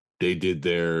 they did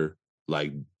their,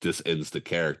 like, this ends the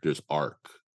character's arc,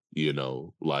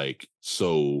 like,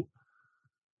 so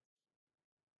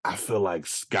I feel like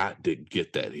Scott didn't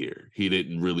get that here. He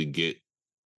didn't really get,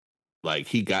 like,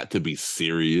 he got to be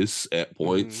serious at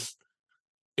points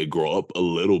and grow up a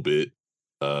little bit.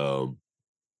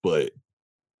 But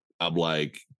I'm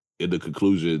like, in the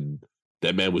conclusion,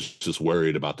 that man was just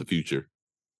worried about the future.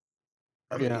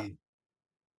 I mean,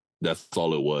 that's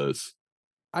all it was.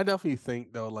 I definitely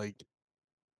think though, like,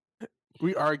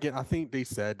 we are getting, I think they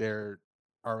said they're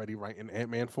already writing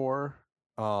Ant-Man 4.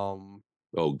 Oh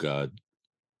God.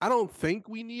 I don't think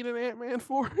we need an Ant-Man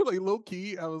 4. Like, low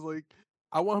key, I was like,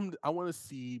 I want to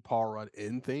see Paul Rudd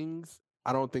in things.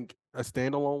 I don't think a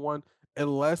standalone one,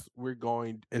 unless we're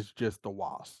going, it's just the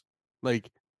Wasp. Like,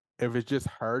 if it's just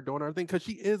her doing her thing, because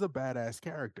she is a badass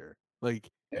character. Like,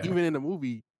 even in the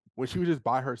movie, when she was just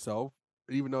by herself,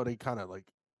 even though they kind of like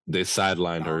they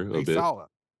sidelined her a bit,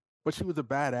 but she was a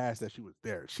badass that she was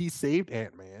there. She saved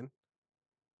Ant-Man,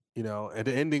 at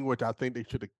the ending, which I think they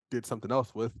should have did something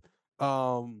else with.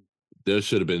 There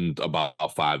should have been about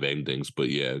 5 endings, but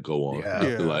yeah, go on.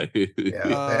 They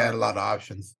had a lot of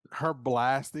options. Her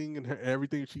blasting and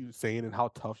everything she was saying and how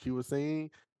tough she was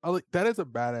saying, that is a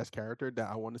badass character that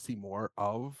I want to see more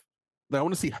of. Like, I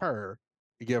want to see her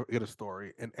get a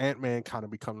story, and Ant-Man kind of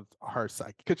becomes her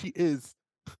sidekick, because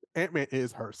Ant-Man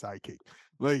is her sidekick.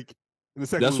 Like, in the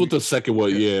second that's movie, what the second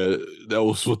one, that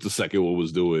was what the second one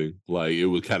was doing. Like, it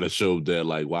would kind of show that,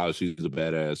 like, wow, she's a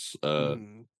badass.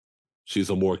 She's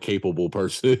a more capable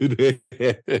person.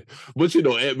 But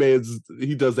Ant-Man,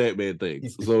 he does Ant-Man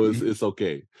things, so it's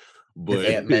okay. But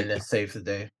Ant-Man that saves the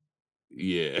day.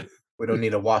 Yeah. We don't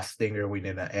need a wasp stinger, we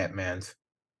need an Ant-Man's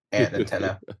ant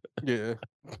antenna. Yeah.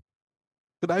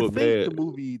 But I But think the man,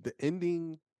 movie, the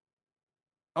ending.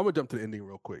 I'm gonna jump to the ending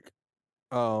real quick.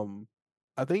 Um,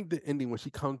 I think the ending when she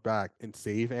comes back and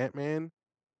save Ant-Man,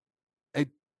 I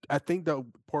I think the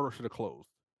portal should have closed.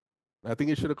 I think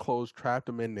it should have closed, trapped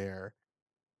him in there,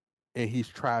 and he's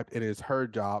trapped, and it's her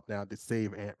job now to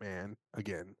save Ant-Man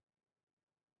again.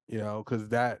 Because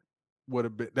that would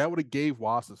have gave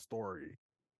Wasp a story.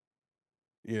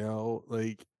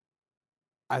 Like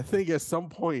I think at some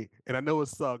point, and I know it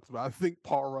sucks, but I think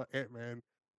Paul Rudd Ant-Man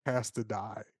has to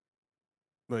die.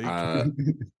 Like, I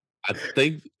I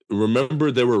think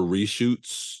remember there were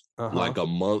reshoots uh-huh. like a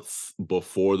month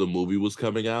before the movie was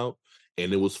coming out,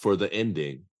 and it was for the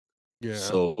ending. Yeah.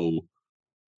 So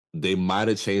they might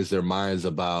have changed their minds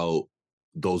about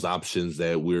those options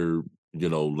that we're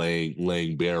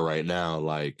laying bare right now,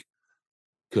 like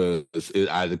because it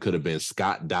either could have been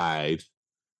Scott died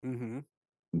Mm-hmm.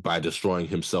 by destroying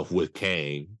himself with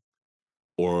Kang,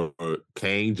 or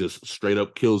Kang just straight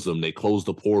up kills him. They close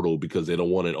the portal because they don't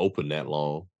want it open that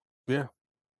long. Yeah.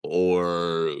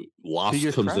 Or He Wasp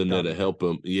gets comes in trapped there down to there. help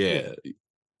him. Yeah. Yeah,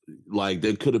 like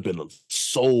there could have been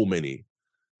so many.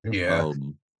 Yeah.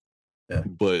 Um, Yeah.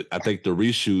 but I think the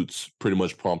reshoots pretty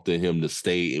much prompted him to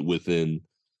stay within.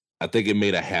 I think it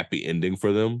made a happy ending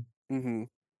for them, Mm-hmm.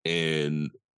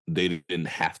 and they didn't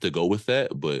have to go with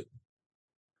that. But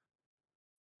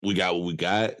we got what we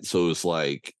got, so it's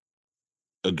like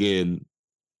again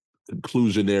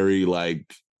conclusionary.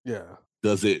 Like, Yeah.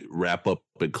 does it wrap up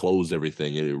and close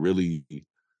everything? And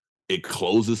it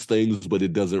closes things, but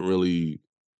it doesn't really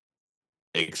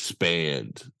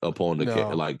expand upon the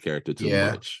No. character too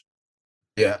Yeah. much.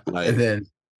 Yeah. And Like, then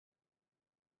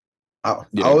I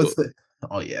yeah, would go. say,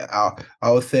 oh yeah,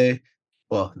 I would say,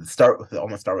 well, I'm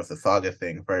gonna start with the saga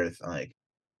thing first. Like,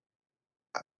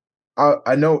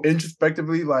 I know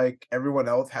introspectively, like everyone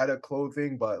else had a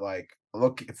closing, but like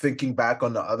thinking back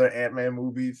on the other Ant-Man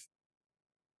movies,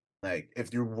 like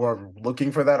if you were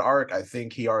looking for that arc, I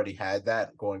think he already had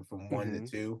that going from one to Mm-hmm.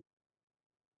 two,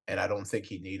 and I don't think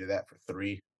he needed that for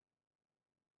three.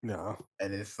 No.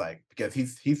 And it's like because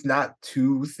he's not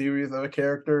too serious of a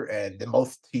character, and the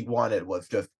most he wanted was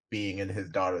just being in his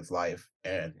daughter's life,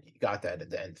 and he got that at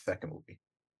the end of the second movie.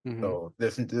 Mm-hmm. So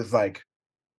there's like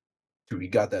he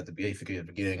got that at basically at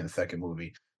the beginning of the second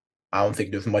movie. I don't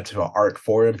think there's much of an arc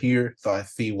for him here, so I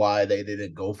see why they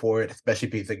didn't go for it, especially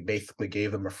because they basically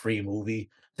gave him a free movie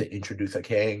to introduce a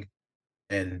Kang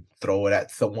and throw it at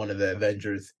some one of the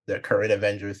Avengers, the current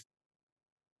Avengers.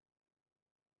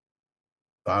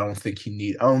 So I don't think he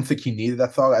needed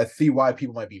that song. I see why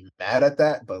people might be mad at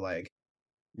that, but like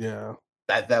Yeah.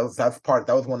 that was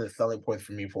one of the selling points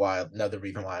for me for why another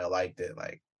reason why I liked it.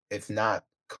 Like it's not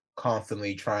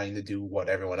constantly trying to do what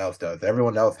everyone else does.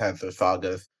 Everyone else has their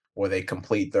sagas where they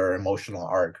complete their emotional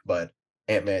arc, but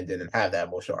Ant-Man didn't have that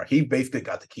emotional arc. He basically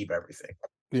got to keep everything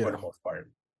for Yeah. the most part.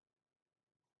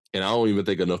 And I don't even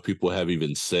think enough people have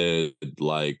even said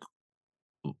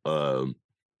um,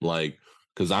 like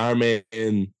because the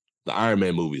Iron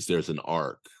Man movies, there's an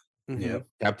arc. Mm-hmm. Yep.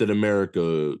 Captain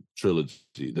America trilogy,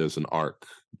 there's an arc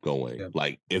going. Yep.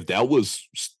 Like if that was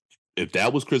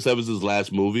Chris Evans's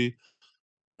last movie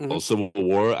Mm-hmm. on Civil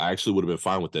War, I actually would have been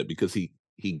fine with that because he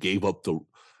gave up the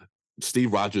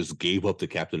Steve Rogers gave up the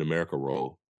Captain America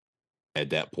role at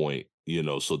that point,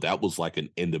 so that was like an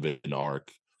end of an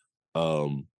arc.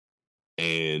 Um,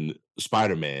 and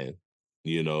Spider-Man,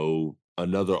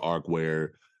 another arc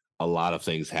where a lot of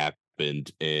things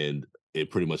happened and it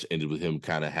pretty much ended with him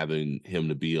kind of having him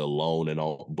to be alone and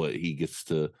all, but he gets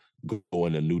to go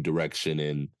in a new direction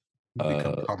and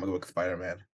Become comic book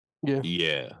Spider-Man, Yeah.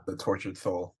 yeah. the tortured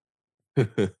soul.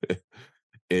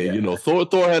 And Yeah, Thor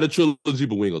had a trilogy,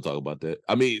 but we ain't gonna talk about that.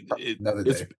 I mean, another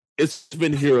day. it's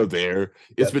been here or there.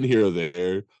 It's Yep. been here or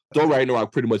there. Thor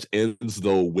Ragnarok pretty much ends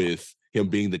though with him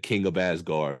being the king of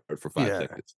Asgard for 5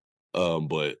 seconds.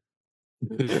 But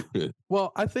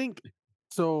Well, I think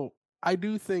so. I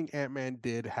do think Ant-Man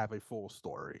did have a full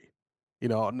story,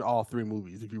 in all three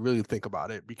movies, if you really think about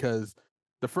it, because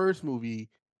the first movie,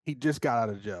 he just got out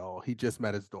of jail. He just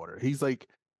met his daughter. He's like,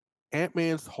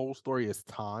 Ant-Man's whole story is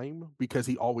time because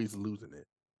he always losing it.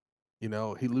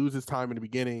 He loses time in the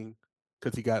beginning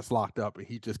because he gets locked up and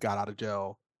he just got out of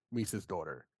jail, meets his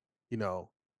daughter. You know,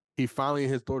 he finally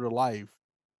in his daughter's life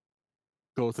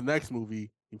goes to the next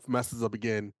movie, he messes up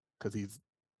again because he's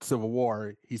Civil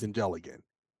War, he's in jail again.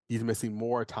 He's missing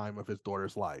more time of his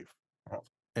daughter's life.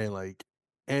 And like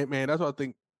Ant-Man, that's what I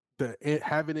think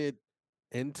having it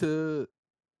into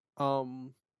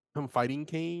him fighting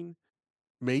Kane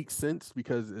makes sense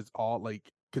because it's all like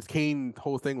because Kane's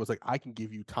whole thing was like, I can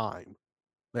give you time.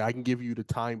 Like I can give you the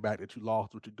time back that you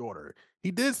lost with your daughter.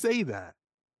 He did say that,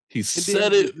 He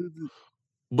said it,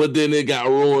 but then it got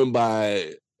ruined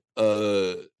by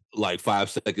like 5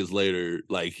 seconds later.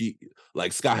 Like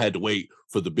Scott had to wait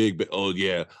for the big. Oh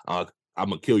yeah, I'm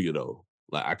gonna kill you though.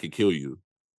 Like I could kill you.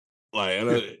 Like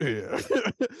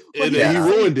and then he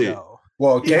ruined it.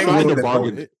 Well, He tried to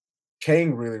bargain it.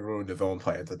 Kang really ruined his own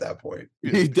plans at that point.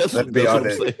 That's what I'm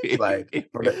saying.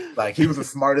 Like he was the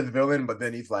smartest villain, but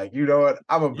then he's like, you know what?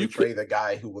 I'm gonna betray the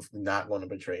guy who was not going to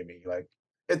betray me. Like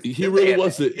he really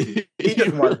wasn't. He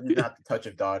just wanted not to touch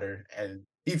his daughter, and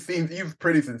he was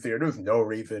pretty sincere. There was no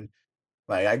reason.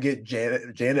 Like I get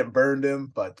Janet burned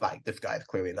him, but like this guy's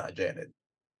clearly not Janet.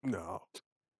 No,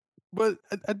 but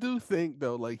I do think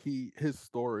though, like his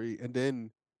story, and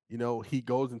then he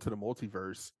goes into the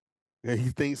multiverse. And he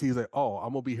thinks he's like, oh,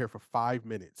 I'm gonna be here for 5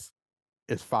 minutes.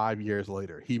 It's 5 years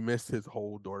later. He missed his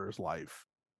whole daughter's life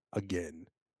again.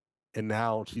 And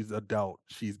now she's adult.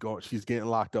 She's getting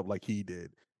locked up like he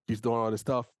did. She's doing all this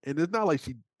stuff. And it's not like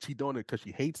she doing it because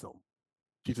she hates him.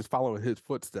 She's just following his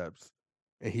footsteps.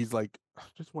 And he's like, I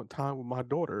just want time with my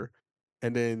daughter.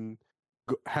 And then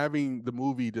having the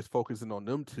movie just focusing on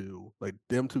them two, like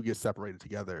them two get separated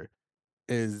together,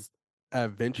 is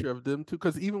adventure of them too,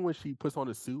 because even when she puts on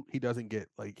a suit, he doesn't get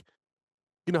like,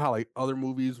 how like other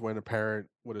movies when a parent,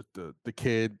 the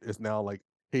kid is now like,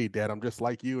 hey dad, I'm just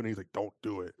like you, and he's like, don't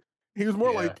do it. He was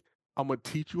more like, I'm gonna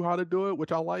teach you how to do it,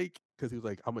 which I like, because he was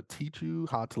like, I'm gonna teach you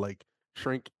how to like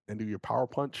shrink and do your power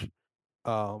punch,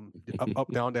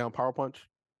 up down down power punch,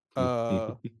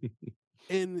 and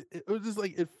it was just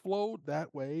like it flowed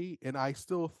that way, and I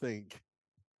still think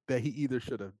that he either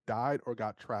should have died or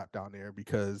got trapped down there,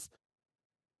 because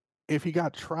if he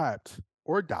got trapped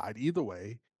or died, either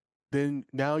way, then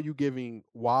now you're giving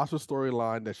Wasp a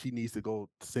storyline that she needs to go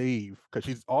save,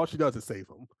 because all she does is save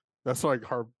him. That's like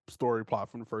her story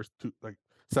plot from the first two, like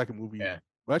second movie. Yeah.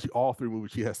 Well, actually, all 3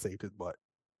 movies she has saved his butt.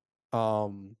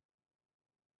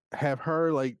 Have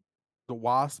her like the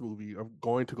Wasp movie of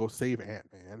going to go save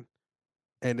Ant-Man,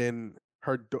 and then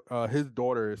his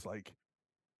daughter is like,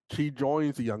 she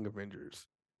joins the Young Avengers,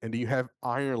 and then you have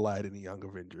Iron Lad in the Young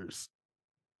Avengers.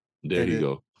 There you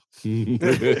go. And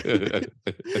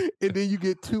then you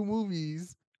get 2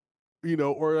 movies,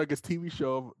 or like a TV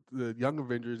show of the Young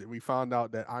Avengers, and we found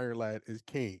out that Iron Lad is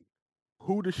Kane.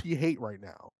 Who does she hate right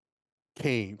now?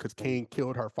 Kane, because Kane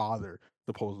killed her father,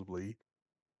 supposedly.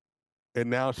 And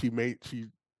now she's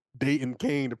dating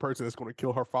Kane, the person that's going to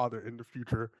kill her father in the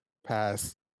future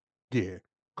past. Yeah.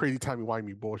 Crazy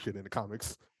timey-wimey bullshit in the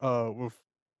comics with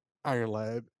Iron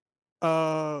Lad.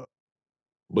 But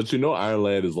Iron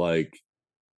Lad is like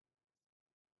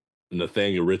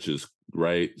Nathaniel Richards,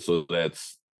 right? So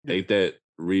ain't that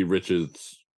Reed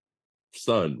Richards'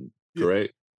 son,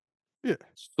 correct? Yeah.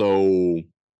 So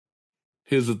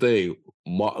here's the thing.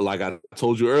 Like I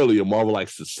told you earlier, Marvel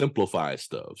likes to simplify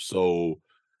stuff. So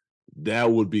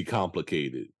that would be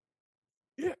complicated.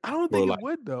 Yeah, I don't think it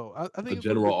would, though. I think a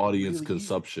general audience really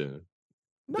consumption.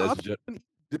 Easy. No,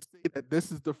 just say that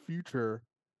this is the future.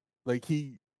 Like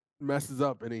he messes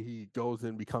up and then he goes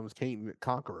and becomes Kane the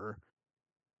Conqueror.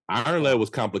 Iron Lad was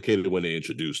complicated when they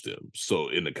introduced him, so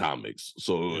in the comics.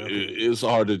 So it's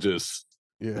hard to just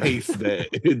paste that.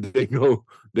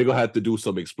 They're gonna have to do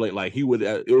some explain. Like it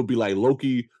would be like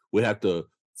Loki would have to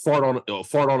fart on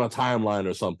a timeline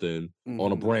or something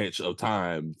on a branch of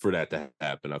time for that to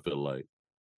happen. I feel like.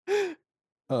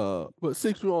 But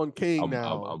since we're on Kang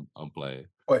now, I'm playing.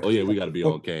 Wait, we got to be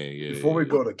on Kang. Yeah. Before we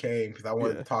go to Kang, because I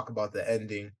want to talk about the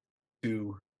ending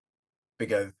too,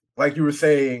 because like you were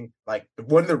saying, like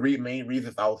one of the main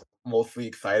reasons I was mostly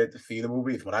excited to see the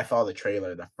movie is when I saw the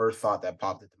trailer. The first thought that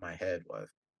popped into my head was,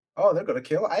 "Oh, they're gonna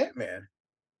kill Ant-Man.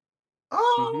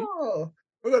 Oh,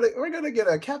 we're gonna get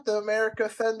a Captain America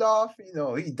send off.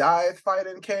 He dies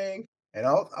fighting Kang, and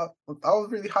I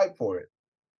was really hyped for it."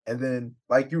 And then,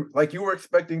 like you were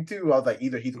expecting too, I was like,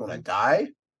 either he's gonna die,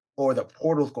 or the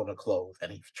portal's gonna close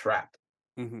and he's trapped.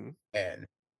 And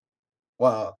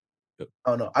well, I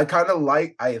don't know. I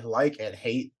like and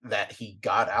hate that he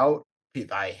got out.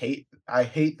 I hate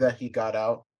that he got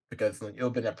out, because it would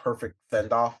have been a perfect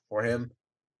send off for him,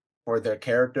 for their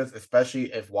characters,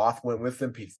 especially if Wasp went with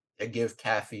him. It gives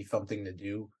Cassie something to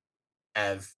do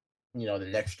as the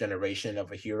next generation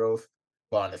of heroes.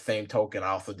 But on the same token, I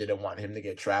also didn't want him to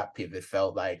get trapped, because it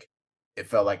felt like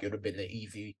it would have been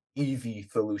the easy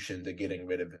solution to getting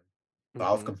rid of him. So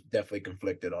I was definitely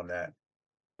conflicted on that.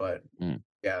 But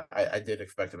yeah, I did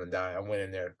expect him to die. I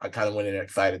kind of went in there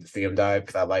excited to see him die,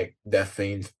 because I like death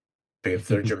scenes, because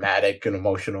they're dramatic and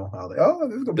emotional. I was like, oh,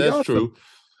 this is gonna be awesome. That's true,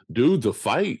 dude. The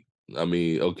fight. I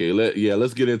mean, okay,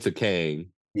 let's get into Kang.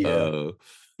 Yeah.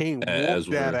 Kane as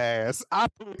whooped that were ass.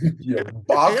 Yeah,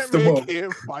 boxed him Ant-Man up.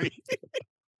 can't fight.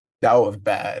 That was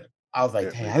bad. I was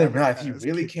like, dang, Ant-Man I got didn't his realize he ass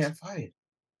really kicked. can't fight.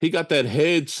 he got that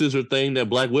head scissor thing that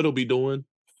Black Widow be doing.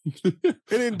 It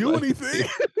didn't do Like, anything.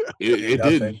 it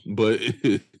didn't, but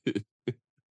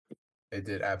It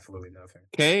did absolutely nothing.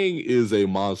 Kang is a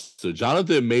monster.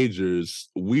 Jonathan Majors,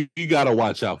 we got to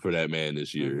watch out for that man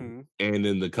this year and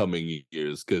in the coming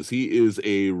years because he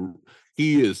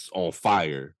is on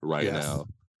fire right now,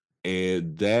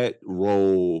 and that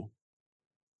role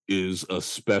is a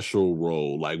special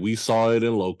role. Like we saw it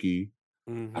in Loki.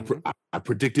 I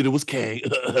predicted it was Kang,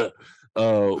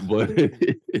 but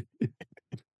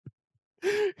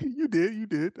You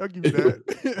did. I'll give you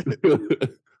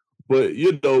that. but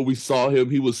we saw him.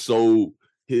 He was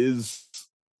his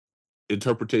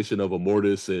interpretation of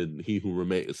Immortus and He Who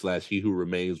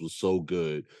Remains was so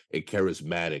good and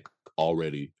charismatic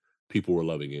already. People were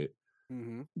loving it.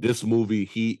 This movie,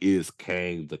 he is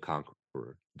Kang the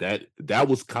Conqueror. That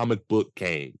was comic book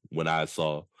Kang when I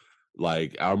saw.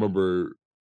 Like I remember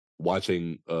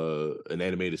watching an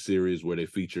animated series where they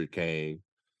featured Kang,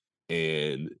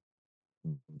 and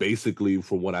basically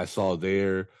from what I saw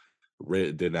there,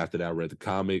 then after that I read the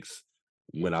comics.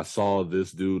 When I saw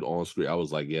this dude on screen, I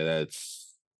was like, yeah,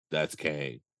 that's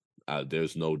Kang.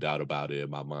 There's no doubt about it in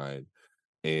my mind.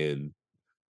 And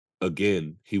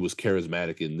again, he was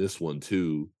charismatic in this one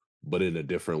too, but in a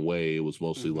different way. It was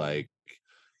mostly like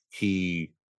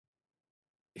he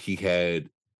had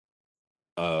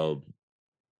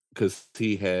because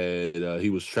he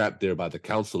was trapped there by the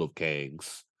Council of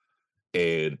Kangs,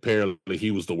 and apparently he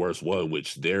was the worst one,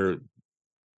 which they're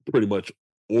pretty much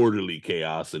orderly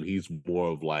chaos, and he's more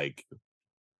of like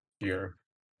Here.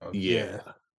 yeah.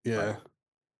 Yeah.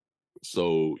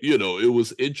 So, it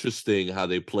was interesting how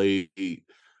they play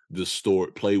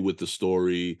with the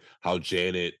story, how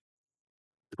Janet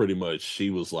pretty much she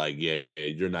was like, yeah,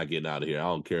 you're not getting out of here. I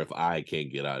don't care if I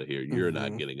can't get out of here. You're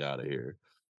not getting out of here.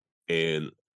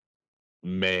 And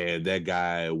man, that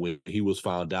guy, when he was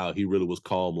found out, he really was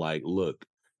calm, like, look,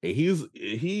 and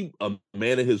he a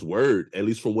man of his word, at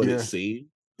least from what it seemed.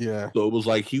 Yeah. So it was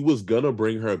like he was gonna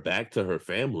bring her back to her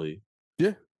family.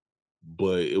 Yeah.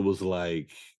 But it was like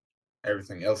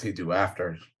everything else he do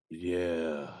after.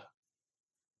 Yeah.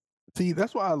 See,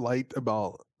 that's what I liked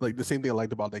about the same thing I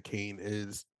liked about that Kane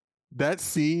is that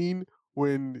scene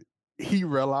when he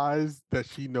realized that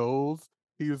she knows.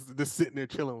 He was just sitting there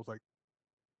chilling, was like,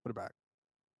 put it back.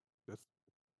 Just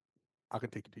I can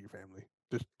take you to your family.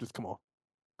 Just come on.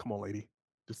 Come on, lady.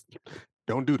 Just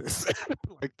don't do this.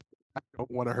 Like, I don't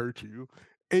want to hurt you.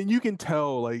 And you can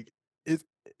tell,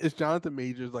 it's Jonathan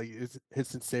Majors, is his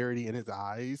sincerity in his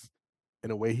eyes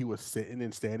and the way he was sitting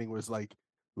and standing was like,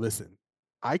 listen,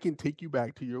 I can take you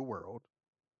back to your world.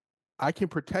 I can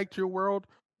protect your world,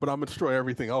 but I'm gonna destroy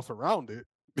everything else around it.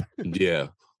 Yeah.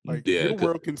 Your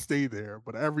world can stay there,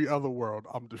 but every other world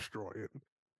I'm destroying.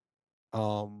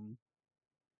 And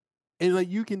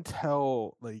you can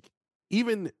tell,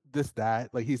 even that,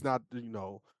 he's not,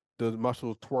 the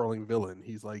muscle twirling villain.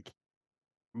 He's like,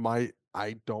 I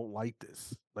don't like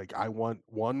this. I want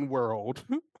one world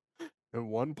and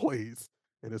one place,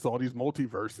 and it's all these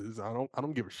multiverses. I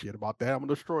don't give a shit about that. I'm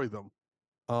gonna destroy them.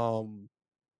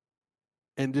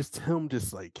 And just him,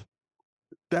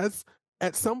 that's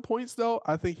at some points though.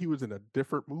 I think he was in a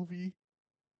different movie.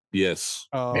 Yes.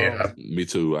 Me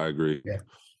too. I agree. Yeah.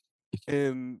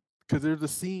 And because there's a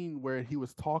scene where he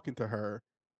was talking to her,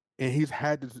 and he's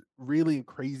had this really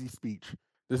crazy speech.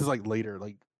 This is later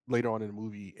on in the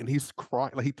movie, and he's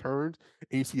crying. He turns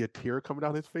and you see a tear coming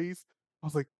down his face. I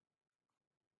was like,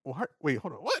 "What? Wait,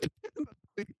 hold on, what?"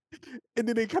 And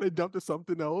then they kind of jumped to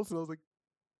something else, and I was like,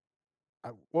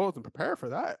 "I wasn't prepared for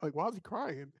that. Why is he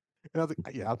crying?" And I was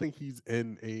like, "Yeah, I think he's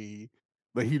in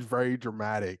he's very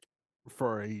dramatic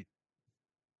for a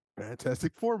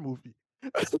Fantastic Four movie."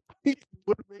 It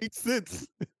would have made sense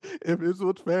if it was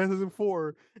Fantastic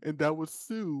Four and that was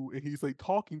Sue and he's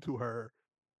talking to her,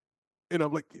 and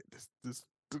I'm like, yeah, this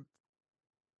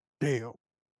damn,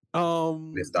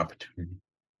 Missed opportunity.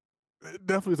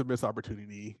 definitely is a missed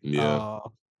opportunity. Yeah.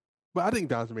 But I think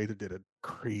Jonathan Major did a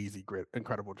crazy,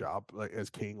 incredible job as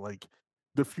King.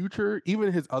 The future,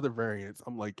 even his other variants,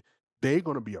 I'm like, they're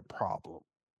gonna be a problem.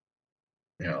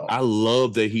 I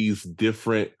love that he's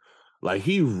different.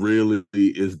 He really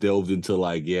is delved into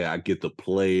I get to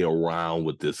play around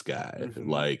with this guy.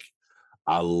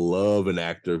 I love an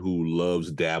actor who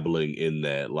loves dabbling in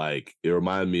that. It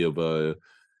reminded me of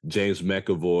James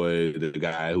McAvoy, the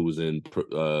guy who was in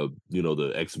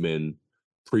the X-Men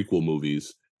prequel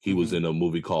movies. He was in a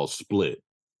movie called Split,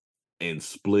 and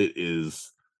Split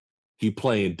is he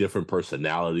playing different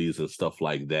personalities and stuff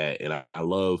like that. And I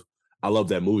love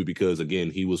that movie because again,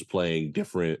 he was playing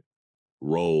different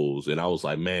roles. And I was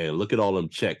like, man, look at all them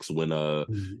checks when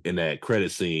in that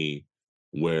credit scene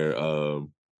where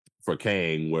for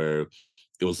Kang, where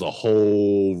it was a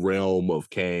whole realm of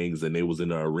Kangs and they was in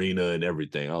the arena and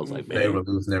everything. I was like, They man, were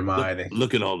losing their mind.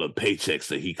 look at all the paychecks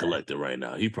that he collected right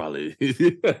now. He probably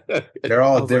They're I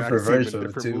all was like, I can different see him in versions of it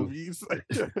different too. movies.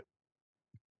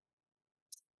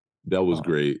 that was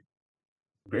great.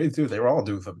 Great too. They were all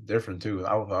doing something different too.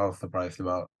 I was surprised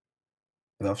about.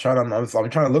 And I was trying to I'm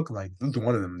trying to look like this is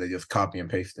one of them. They just copy and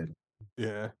pasted.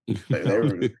 Yeah. They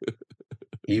were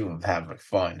he was having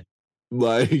fun.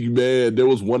 Like, man, there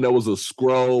was one that was a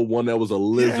squirrel, one that was a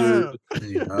lizard.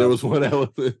 Yeah. There was one that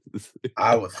was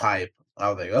I was hyped.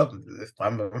 I was like, oh,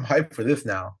 I'm hyped for this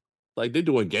now. like they're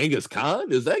doing Genghis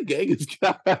Khan. Is that Genghis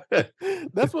Khan?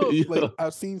 That's what Yeah. like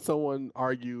I've seen someone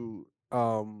argue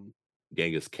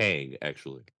Genghis Kang,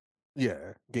 actually.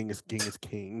 yeah, Genghis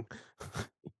King.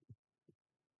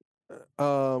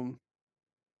 um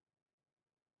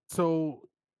so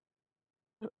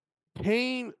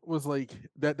Kane was like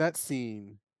that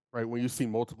scene, right? When you see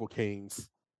multiple Kanes,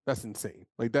 that's insane.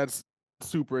 Like that's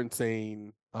super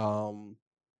insane.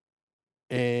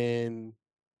 And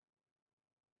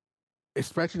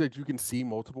especially that you can see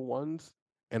multiple ones.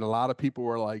 And a lot of people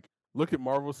were like, look at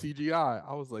Marvel CGI.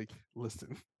 I was like,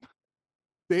 listen,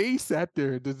 they sat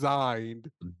there and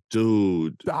designed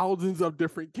Dude. thousands of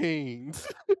different Kanes.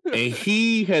 And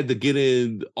he had to get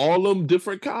in all them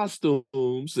different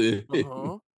costumes. And,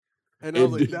 And I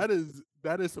was like, that is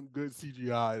some good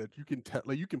CGI that you can tell.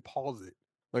 Like you can pause it.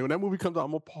 Like when that movie comes out,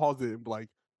 I'm gonna pause it and be like,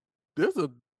 there's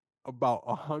about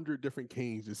 100 different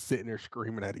Kanes just sitting there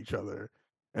screaming at each other,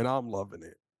 and I'm loving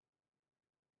it.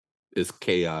 It's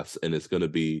chaos, and it's gonna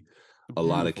be a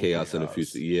lot of chaos in the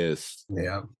future. Yes.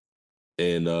 Yeah.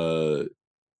 And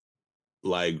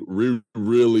like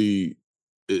really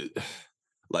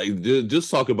like just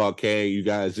talk about Kang, you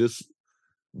guys. Just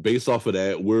based off of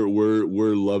that,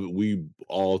 we're loving. We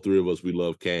all three of us, we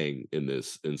love Kang in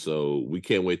this, and so we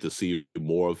can't wait to see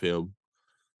more of him.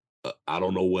 I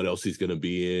don't know what else he's gonna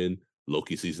be in.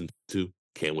 Loki season 2.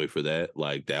 Can't wait for that.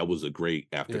 Like that was a great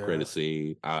after credit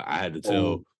scene. I had to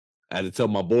tell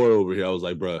my boy over here. I was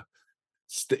like, bruh,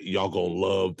 y'all gonna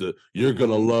love you're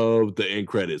gonna love the end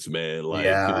credits, man. Like,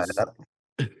 yeah,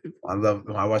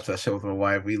 I watched that show with my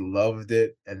wife. We loved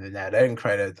it, and then that end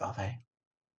credits, I was like,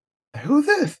 "Who's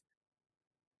this?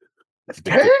 It's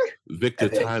Kang." Victor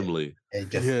Timely.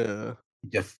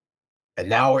 And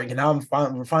now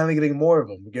we're finally getting more of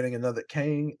them. We're getting another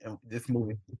Kang, and this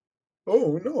movie.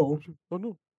 Oh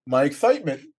no! My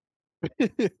excitement.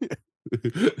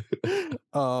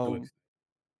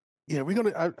 Yeah, we're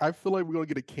gonna. I feel like we're gonna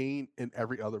get a Kane in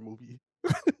every other movie.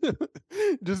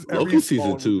 Just Loki every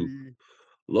season 2. movie.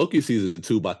 Loki season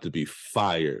 2 about to be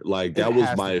fire. Like that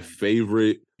was my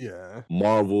favorite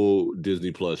Marvel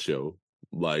Disney Plus show.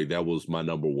 Like that was my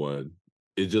number one.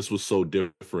 It just was so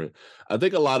different. I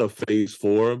think a lot of Phase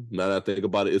 4, now that I think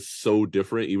about it, it's so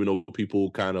different, even though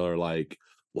people kind of are like,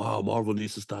 wow, Marvel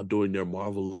needs to stop doing their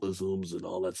Marvelisms and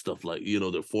all that stuff, like,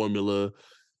 their formula.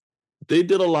 They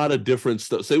did a lot of different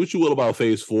stuff. Say what you will about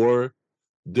Phase 4,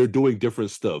 they're doing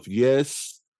different stuff.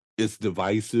 Yes, it's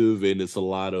divisive and it's a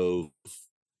lot of,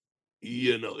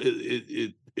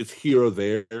 it's here or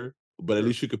there, but at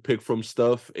least you could pick from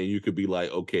stuff and you could be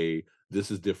like, okay, this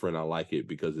is different. I like it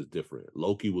because it's different.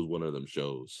 Loki was one of them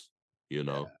shows,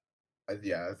 Yeah, I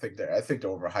think they're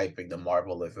overhyping the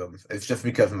Marvelisms. It's just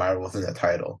because Marvel's in the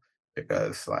title.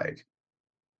 Because like,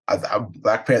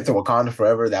 Black Panther: Wakanda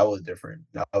Forever, that was different.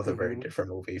 That was a very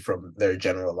different movie from their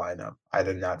general lineup. I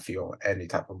did not feel any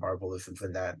type of Marvelisms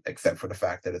in that, except for the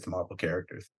fact that it's Marvel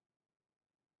characters.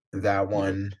 That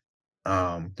one,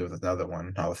 there was another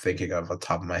one I was thinking of on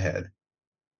top of my head.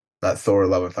 Not Thor: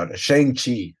 Love and Thunder.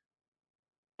 Shang-Chi.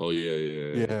 Oh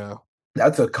yeah.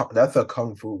 That's a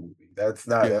kung fu movie. That's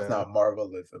not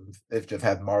Marvelism. It just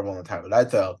has Marvel in the title.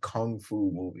 That's a kung fu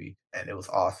movie, and it was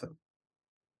awesome.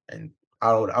 And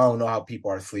I don't know how people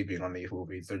are sleeping on these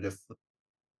movies. They're just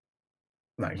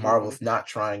like Marvel's not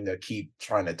trying to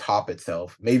top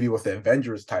itself. Maybe with the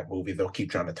Avengers type movies, they'll keep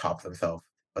trying to top themselves,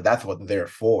 but that's what they're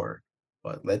for.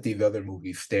 But let these other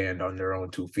movies stand on their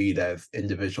own 2 feet as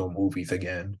individual movies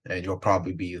again, and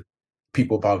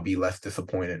people will probably be less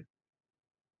disappointed.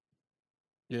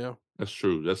 Yeah, that's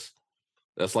true.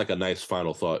 That's like a nice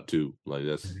final thought too. Like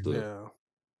that's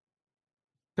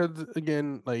because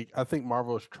again, like I think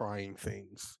Marvel is trying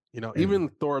things. Even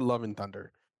Thor: Love and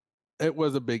Thunder. It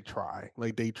was a big try.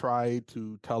 Like they tried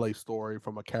to tell a story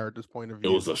from a character's point of It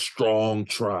view. was a strong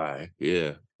try.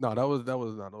 Yeah. No, that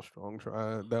was not a strong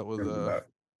try. That was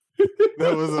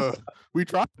Remember we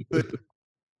tried to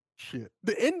shit.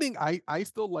 The ending, I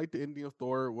still like the ending of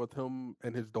Thor with him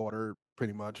and his daughter,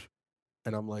 pretty much.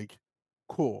 And I'm like,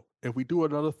 cool. If we do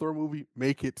another Thor movie,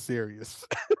 make it serious.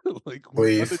 Like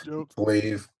we've done the please, jokes.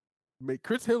 please.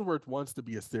 Chris Hemsworth wants to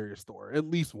be a serious Thor at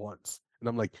least once, and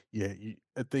I'm like, yeah,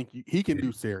 I think he can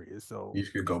do serious. So, You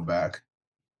should go back.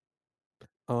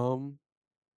 but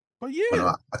But yeah,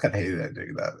 no, I kind of hated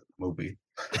that movie.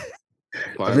 I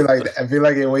Fine. feel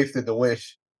like it wasted the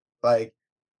wish. Like,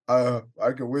 I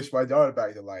could wish my daughter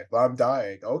back to life, but I'm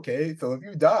dying. Okay, so if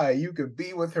you die, you can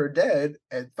be with her dead,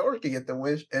 and Thor can get the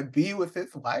wish and be with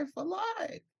his wife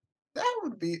alive.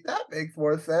 That makes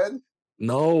more sense.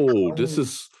 No, this Oh,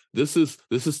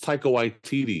 is Taika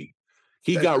Waititi.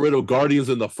 He that's got just, rid of Guardians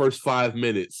in the first 5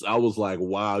 minutes. I was like,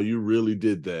 wow, you really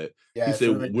did that. yeah. He As said,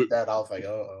 soon as they did that, I was like,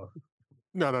 oh,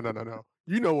 no.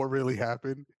 You know what really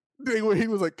happened? He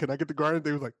was like, "Can I get the Guardian?"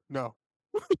 They was like, "No,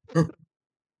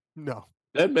 no."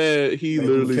 that man, he they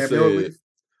lose literally cameo at said, least.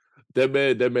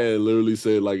 that man literally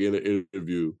said, like in an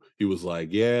interview, he was like,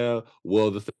 yeah,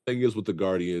 well, the thing is with the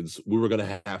Guardians, we were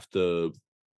gonna have to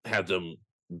have them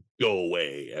go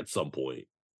away at some point.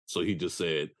 So he just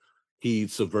said he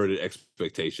subverted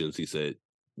expectations. He said,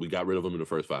 we got rid of them in the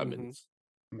first 5 Mhm. minutes.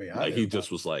 I mean, Like he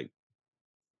just was like,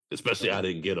 especially I So,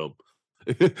 didn't get him.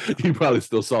 He probably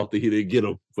still salty he didn't get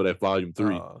him for that volume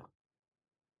 3.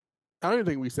 I don't even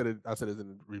think we said it. I said it in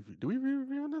the review. Do we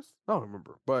review on this? I don't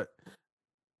remember. But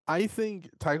I think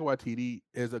Taika Waititi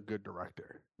is a good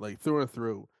director. Like through and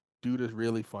through, dude is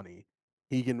really funny.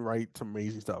 He can write some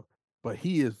amazing stuff. But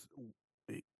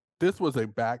this was a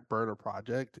back burner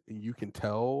project, and you can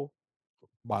tell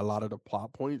by a lot of the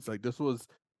plot points. Like this was,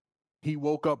 he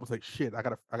woke up was like, shit, I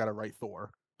gotta write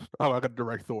Thor. Oh, I gotta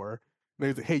direct Thor. And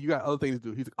he's like, hey, you got other things to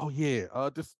do. He's like, oh yeah,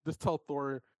 just tell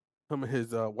Thor him and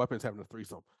his weapons having a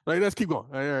threesome. Like, let's keep going.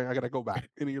 I gotta go back.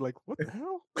 And you're like, what the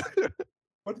hell?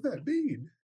 what does that mean?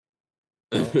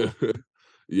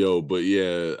 Yo, but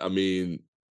yeah, I mean,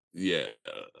 yeah,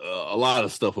 a lot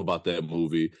of stuff about that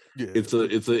movie. Yeah.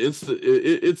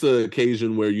 It's a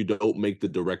occasion where you don't make the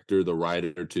director the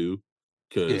writer too,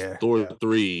 because Yeah. Thor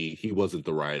 3 he wasn't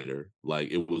the writer. Like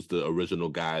it was the original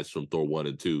guys from Thor 1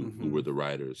 and 2 who were the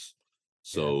writers.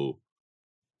 So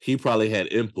he probably had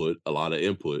a lot of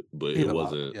input, but it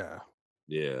wasn't.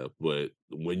 Yeah, but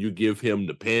when you give him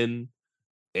the pen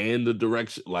and the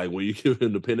direction, like when you give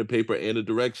him the pen and paper and the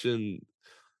direction,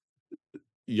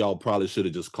 y'all probably should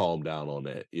have just calmed down on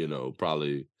that,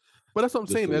 probably But that's what I'm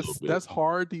just saying. a little bit. That's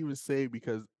hard to even say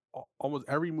because almost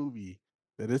every movie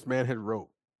that this man had wrote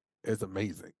is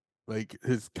amazing. Like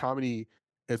his comedy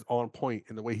is on point,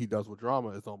 and the way he does with drama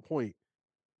is on point.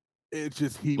 It's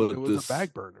just it But was a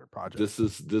back burner project. this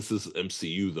is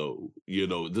MCU though.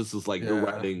 This is like you're Yeah.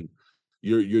 writing,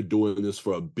 you're doing this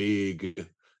for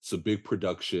it's a big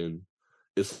production.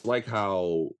 It's like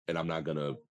how, and I'm not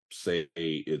gonna say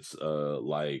it's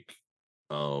like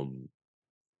I'm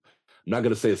not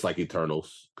gonna say it's like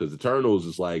Eternals, because Eternals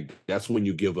is like that's when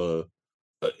you give a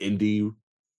indie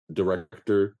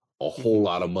director a whole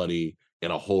lot of money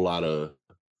and a whole lot of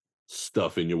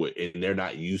stuff in your way, and they're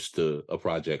not used to a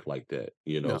project like that,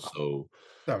 No. so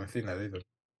I haven't seen that either.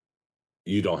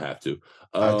 you don't have to.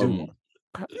 I do. No,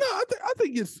 I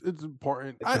think it's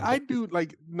important. I do,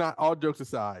 like, not all jokes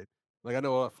aside. Like I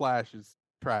know Flash is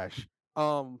trash.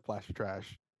 Flash is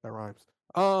trash. That rhymes.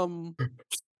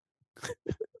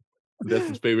 That's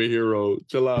his favorite hero.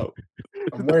 Chill out.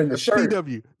 I'm wearing the shirt.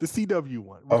 the CW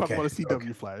one. We're talking Okay, about the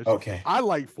CW Flash. Okay. I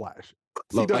like Flash.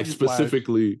 Like CW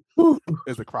specifically, Flash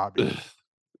is a crybaby.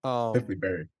 Definitely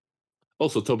Barry.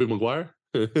 Also Tobey Maguire.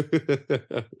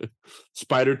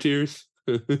 Spider tears.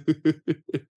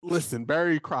 Listen,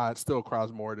 Barry still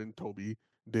cries more than Toby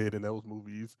did in those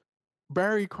movies.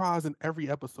 Barry cries in every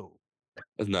episode.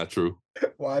 That's not true.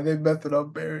 Why are they messing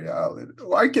up Barry Allen?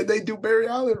 Why can't they do Barry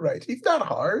Allen right? He's not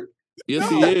hard. Yes,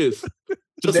 he is.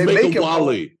 Just They make make him him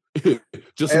Wally.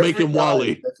 Just every make him time.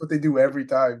 Wally. That's what they do every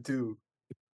time too.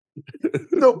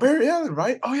 No, Barry Allen,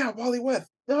 right? Oh yeah, Wally West.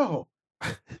 No,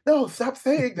 stop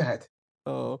saying that.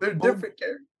 They're different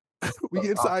characters. We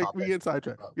get sidetracked. We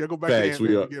gotta go back to Facts,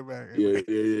 we Ant-Man. are.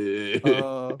 Get back.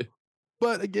 Yeah.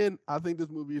 But again, I think this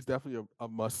movie is definitely a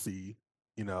must see.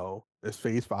 It's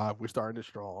phase 5. We're starting it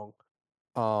strong.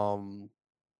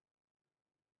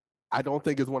 I don't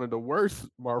think it's one of the worst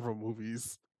Marvel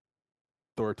movies.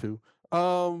 Thor 2.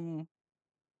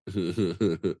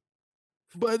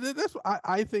 But that's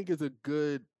I think is a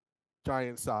good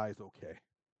giant size. Okay.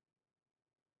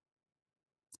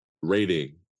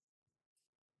 rating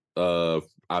out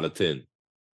of 10.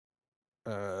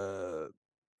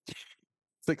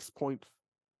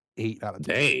 6.8 out of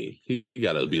 10. Dang, he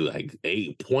gotta be like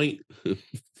 8 point.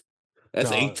 That's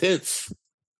Nah. 8/10.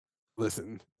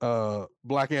 Listen,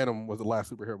 Black Adam was the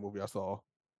last superhero movie I saw.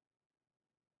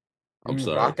 I'm You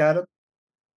sorry. Rock Adam?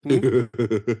 He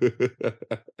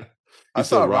I said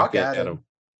saw Rock Rock Adam.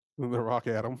 Adam. The Rock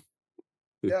Adam.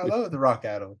 Yeah, I love the Rock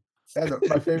Adam. That's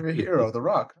my favorite hero, the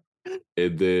Rock.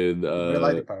 And then Red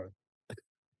lightning power.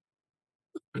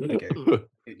 Okay,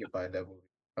 you can find that movie.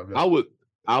 I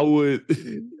would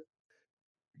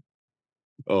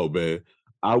oh man.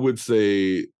 I would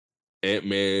say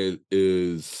Ant-Man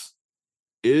is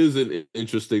an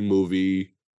interesting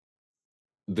movie.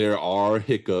 There are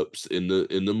hiccups in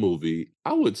the movie.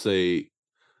 I would say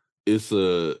it's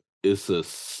a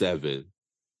 7.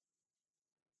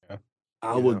 Yeah.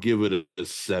 I would give it a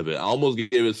 7. I almost gave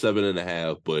it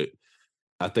 7.5, but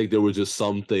I think there were just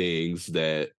some things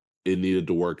that it needed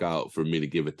to work out for me to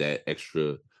give it that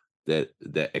extra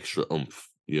oomph,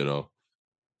 you know.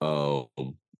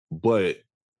 But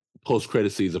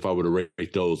post-credit scenes, if I were to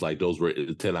rate those, like those were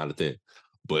 10 out of 10.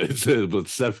 But 7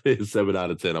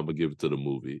 out of 10, I'm gonna give it to the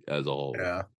movie as a whole.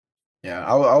 Yeah.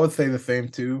 I would say the same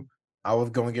too. I was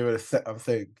going to give it I would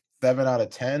say 7 out of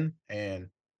 10, and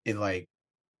it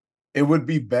would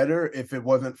be better if it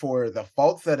wasn't for the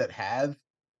faults that it has.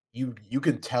 You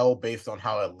can tell based on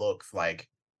how it looks. Like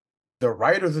the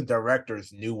writers and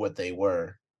directors knew what they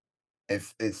were.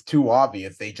 It's too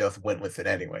obvious. They just went with it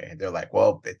anyway. They're like,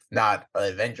 well, it's not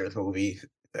an Avengers movie,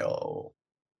 so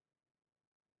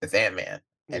it's Ant-Man,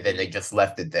 and then they just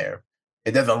left it there.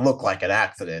 It doesn't look like an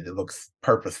accident. It looks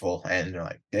purposeful, and they're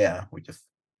like, yeah, we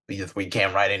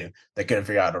can't write any. They couldn't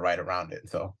figure out how to write around it.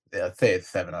 So yeah, I'd say it's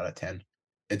 7 out of 10.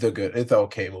 It's an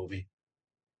okay movie.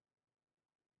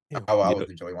 Yeah. I was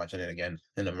enjoying watching it again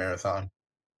in a marathon.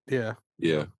 Yeah.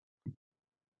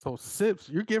 So Sips,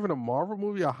 you're giving a Marvel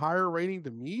movie a higher rating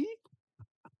than me?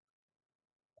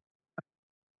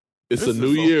 It's a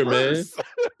new year, man.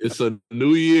 It's a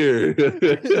new year.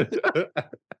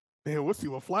 Man, we'll see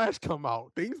when Flash come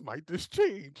out. Things might just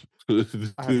change. I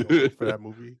have no hope for that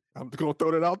movie. I'm gonna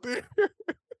throw that out there.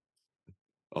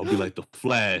 I'll be like the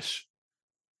Flash.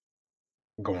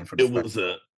 I'm going for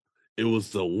the It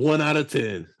was a 1 out of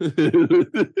 10. I'm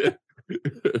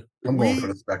going for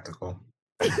the spectacle.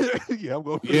 Yeah, I'm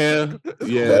going for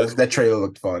that trailer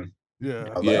looked fun.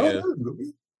 Yeah.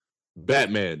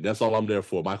 Batman. That's all I'm there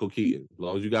for. Michael Keaton. As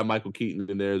long as you got Michael Keaton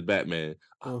in there as Batman.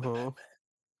 Well,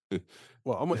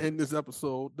 I'm gonna end this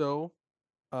episode though.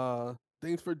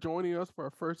 Thanks for joining us for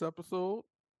our first episode.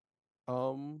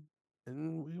 And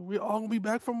we all gonna be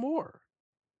back for more.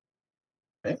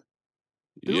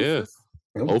 Yeah.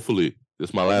 Hopefully. This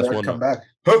is my last one. Come back.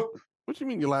 What you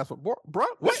mean your last one? Bro,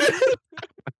 what?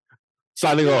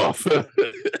 Signing off.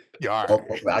 Yeah, all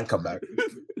right. I'd come back.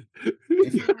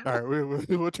 All right,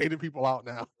 we're changing people out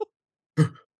now.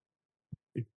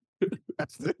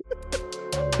 That's it.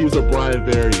 He was a Brian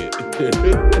variant.